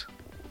shows?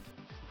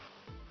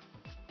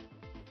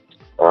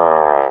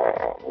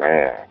 Oh,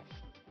 man.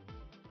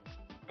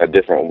 A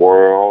Different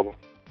World.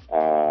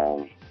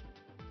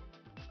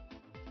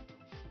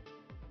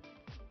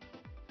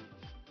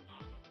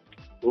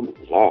 Ooh,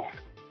 Lord.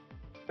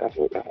 That's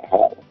a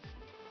hard one.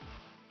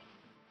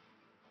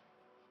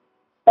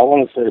 I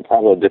want to say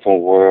probably A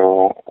Different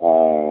World.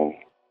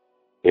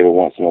 Every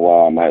once in a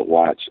while I might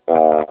watch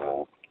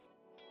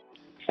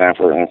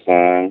Sanford and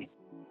Son.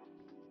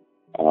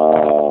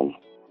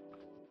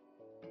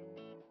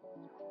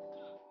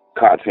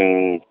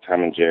 Cartoon,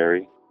 Tom and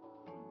Jerry.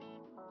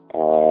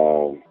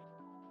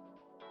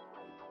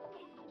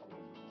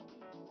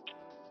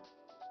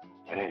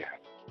 Man,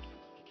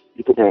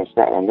 you put me on the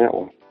spot on that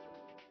one.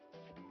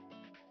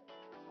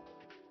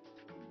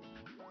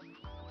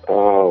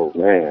 Oh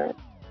man,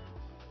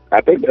 I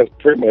think that's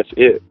pretty much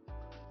it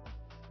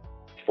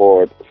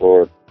for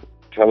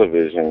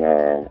television.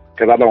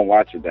 Because I don't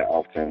watch it that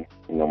often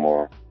no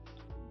more.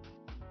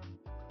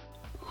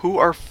 Who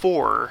are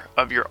 4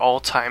 of your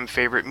all-time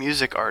favorite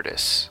music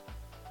artists?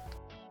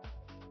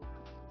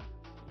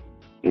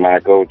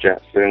 Michael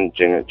Jackson,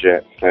 Janet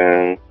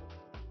Jackson,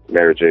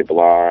 Mary J.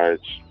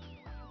 Blige,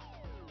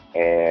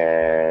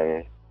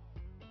 and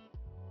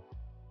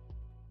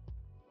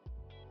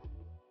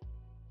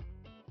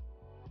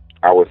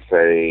I would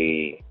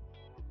say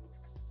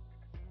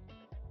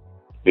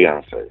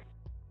Beyonce.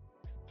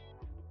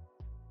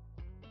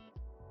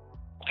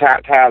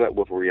 Tied up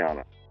with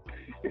Rihanna.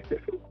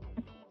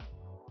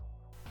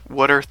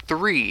 What are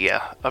 3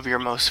 of your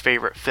most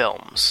favorite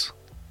films?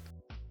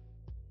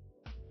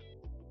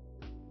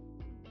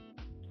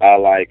 I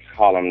like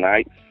Harlem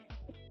Nights.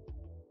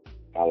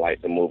 I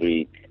like the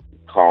movie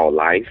called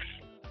Life.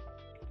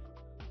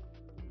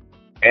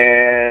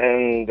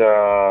 And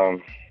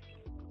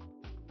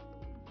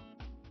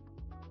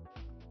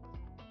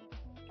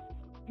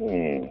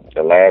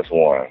the last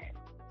one.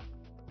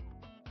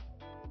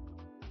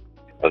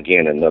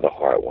 Again, another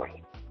hard one.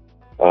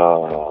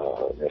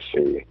 Let's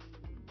see.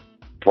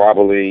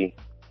 Probably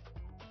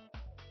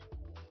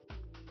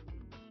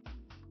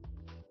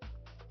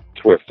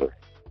Twister.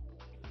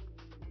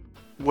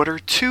 What are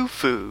 2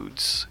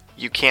 foods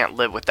you can't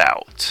live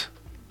without?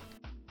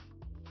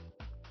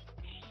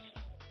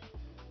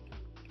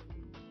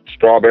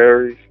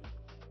 Strawberries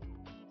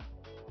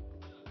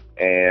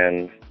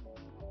and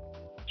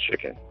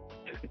chicken.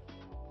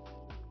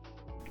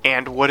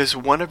 And what is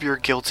one of your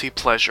guilty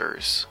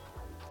pleasures?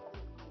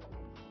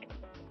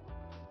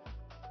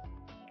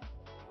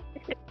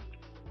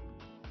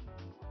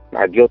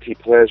 My guilty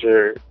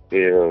pleasure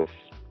is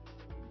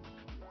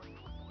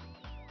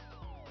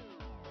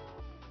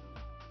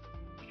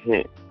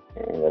let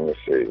me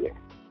see.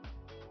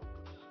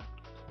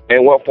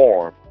 In what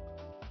form?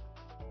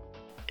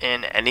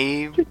 In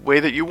any way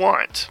that you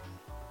want.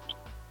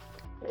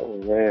 Oh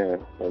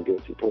man, my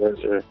guilty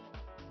pleasure.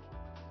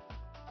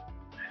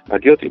 My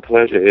guilty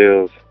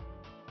pleasure is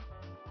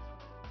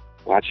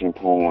watching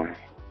porn.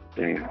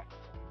 Damn.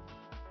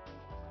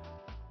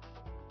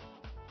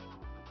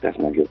 That's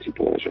my guilty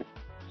pleasure.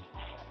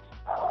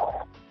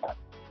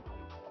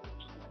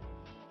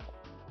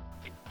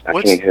 I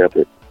can't help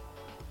it.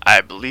 I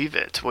believe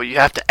it. Well, you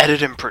have to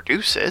edit and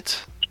produce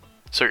it,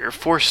 so you're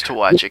forced to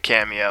watch a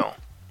Cameo.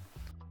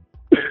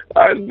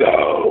 I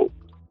know.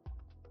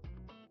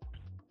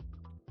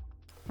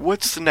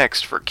 What's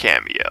next for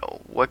Cameo?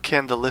 What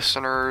can the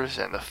listeners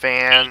and the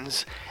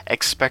fans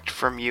expect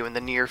from you in the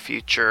near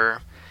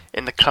future,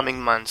 in the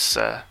coming months,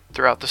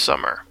 throughout the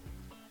summer?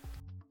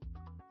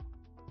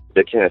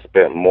 They can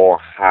expect more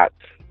hot,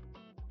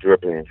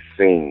 dripping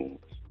scenes.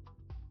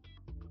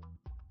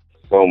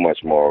 So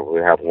much more.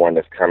 We have one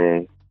that's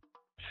coming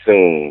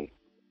soon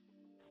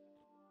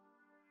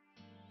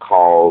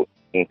called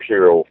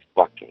Imperial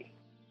Fucking.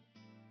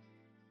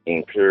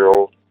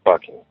 Imperial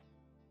Fucking.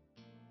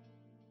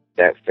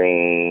 That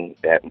thing,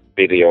 that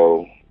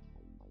video,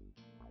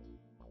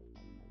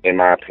 in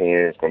my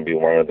opinion, is going to be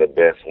one of the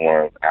best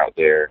ones out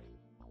there.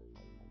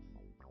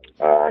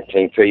 I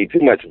can't tell you too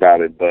much about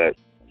it, but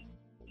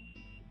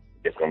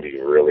it's going to be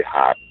really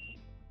hot.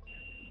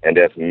 And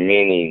there's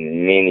many,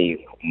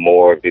 many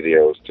more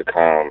videos to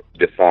come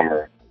this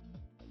summer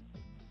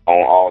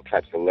on all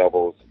types of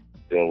levels,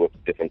 dealing with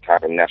different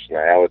type of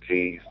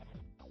nationalities,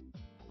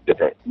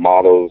 different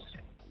models,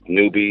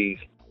 newbies,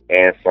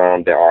 and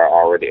some that are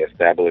already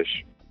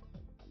established.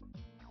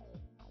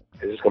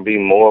 It's just going to be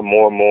more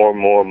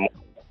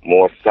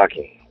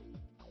sucking.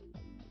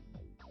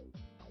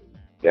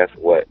 That's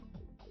what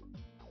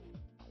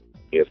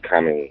is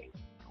coming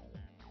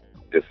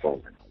this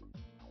summer.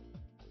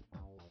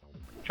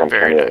 From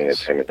Very Cameo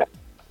nice. Entertainment.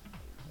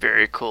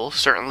 Very cool.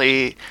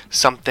 Certainly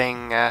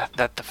something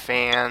that the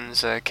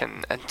fans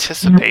can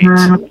anticipate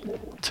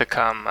to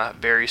come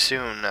very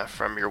soon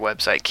from your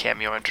website,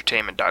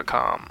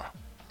 cameoentertainment.com.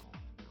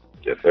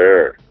 Yes,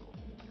 sir.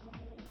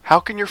 How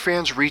can your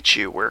fans reach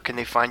you? Where can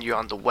they find you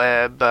on the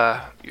web,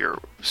 your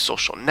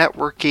social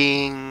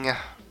networking,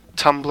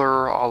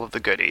 Tumblr, all of the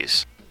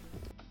goodies?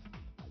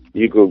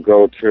 You could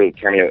go to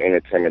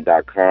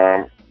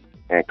cameoentertainment.com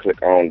and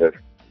click on the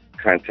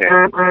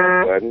contact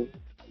button,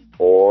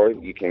 or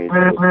you can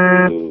go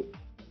to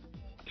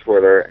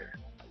Twitter,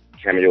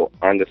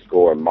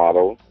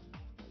 cameo_model,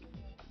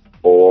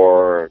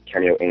 or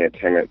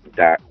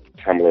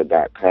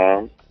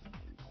cameoentertainment.tumblr.com,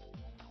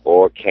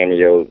 or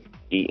Cameo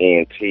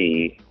ENT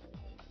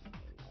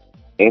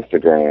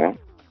Instagram,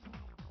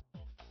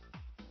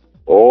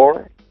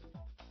 or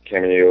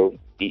Cameo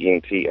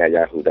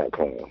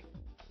ENT@yahoo.com.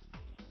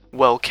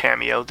 Well,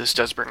 Cameo, this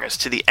does bring us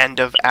to the end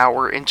of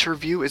our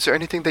interview. Is there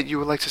anything that you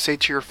would like to say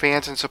to your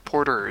fans and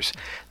supporters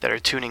that are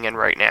tuning in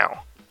right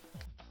now?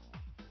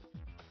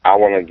 I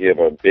want to give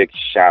a big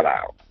shout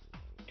out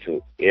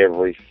to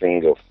every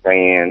single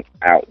fan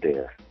out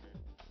there,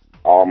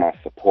 all my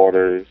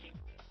supporters.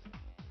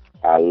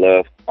 I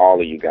love all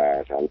of you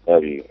guys. I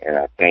love you, and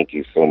I thank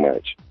you so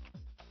much.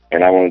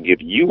 And I want to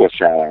give you a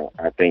shout out.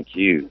 I thank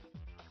you.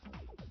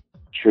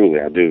 Truly,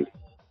 I do.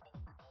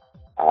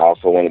 I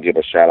also want to give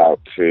a shout out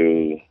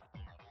to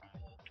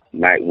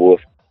Nightwolf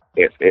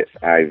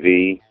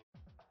SSIV.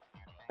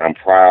 I'm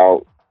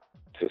proud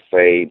to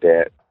say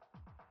that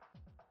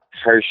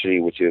Hershey,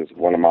 which is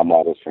one of my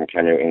models from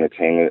Cameo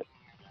Entertainment,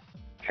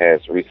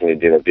 has recently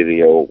did a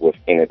video with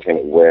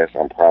Entertainment West.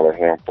 I'm proud of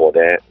him for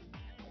that.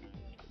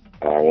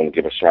 I want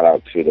to give a shout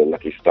out to the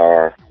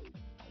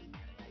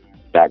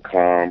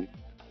LuckyStar.com.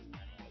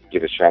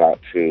 Give a shout out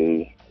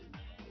to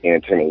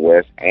Entertainment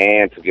West,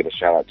 and to give a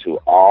shout out to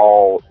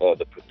all of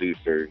the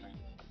producers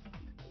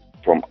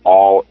from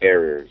all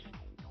areas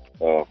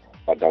of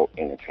adult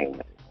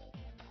entertainment.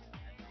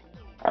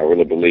 I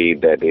really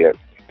believe that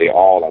they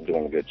all are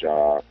doing a good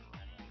job.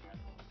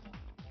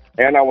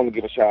 And I want to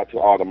give a shout out to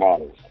all the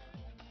models,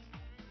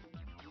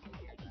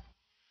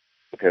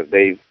 because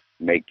they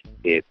make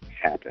it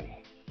happen.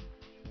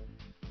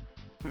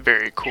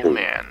 Very cool,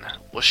 man.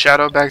 Well, shout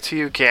out back to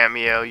you,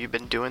 Cameo. You've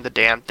been doing the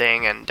damn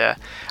thing, and I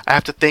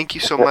have to thank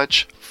you so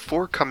much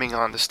for coming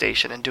on the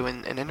station and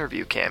doing an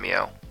interview,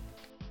 Cameo.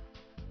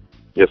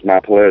 It's my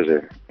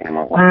pleasure. And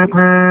my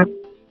honor.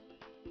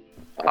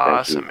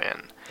 Awesome,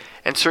 man.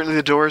 And certainly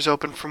the door is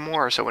open for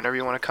more, so whenever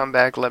you want to come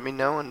back, let me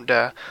know, and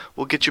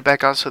we'll get you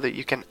back on so that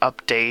you can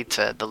update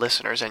the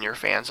listeners and your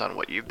fans on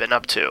what you've been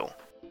up to.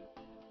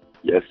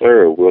 Yes,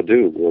 sir. Will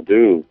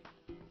do.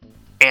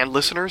 And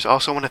listeners,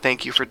 also want to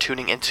thank you for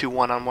tuning into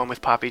One-on-One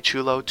with Papi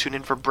Chulo. Tune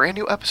in for brand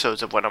new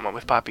episodes of One-on-One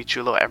with Papi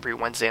Chulo every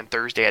Wednesday and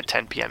Thursday at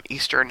 10 p.m.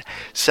 Eastern,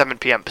 7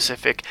 p.m.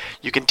 Pacific.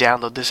 You can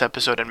download this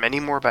episode and many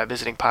more by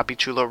visiting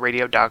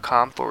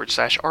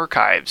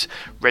papichuloradio.com/archives.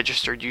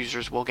 Registered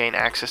users will gain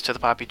access to the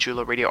Papi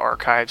Chulo Radio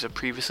archives of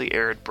previously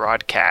aired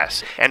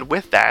broadcasts. And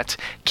with that,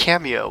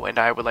 Cameo and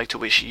I would like to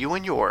wish you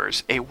and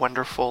yours a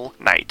wonderful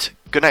night.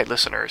 Good night,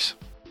 listeners.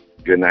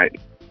 Good night,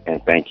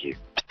 and thank you.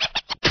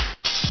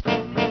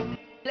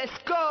 Let's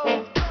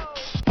go.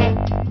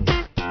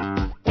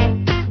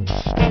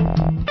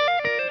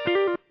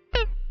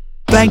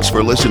 Thanks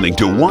for listening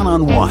to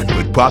One-on-One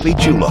with Papi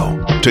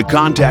Chulo. To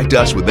contact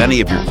us with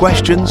any of your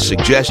questions,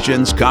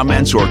 suggestions,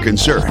 comments, or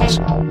concerns,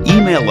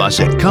 email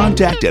us at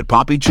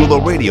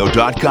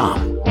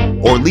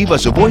contact@papichuloradio.com or leave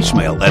us a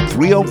voicemail at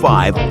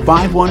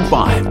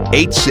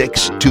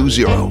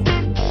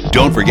 305-515-8620.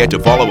 Don't forget to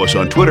follow us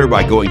on Twitter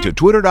by going to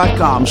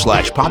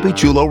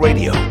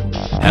twitter.com/PapiChuloRadio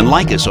and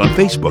like us on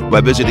Facebook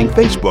by visiting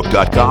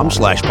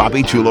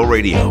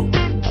facebook.com/PapiChuloRadio.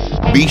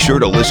 Be sure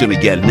to listen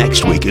again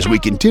next week as we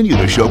continue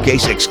to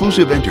showcase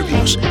exclusive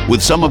interviews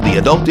with some of the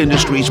adult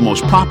industry's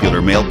most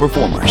popular male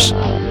performers.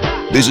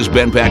 This is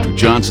Ben Patrick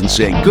Johnson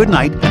saying good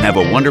night and have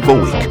a wonderful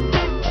week.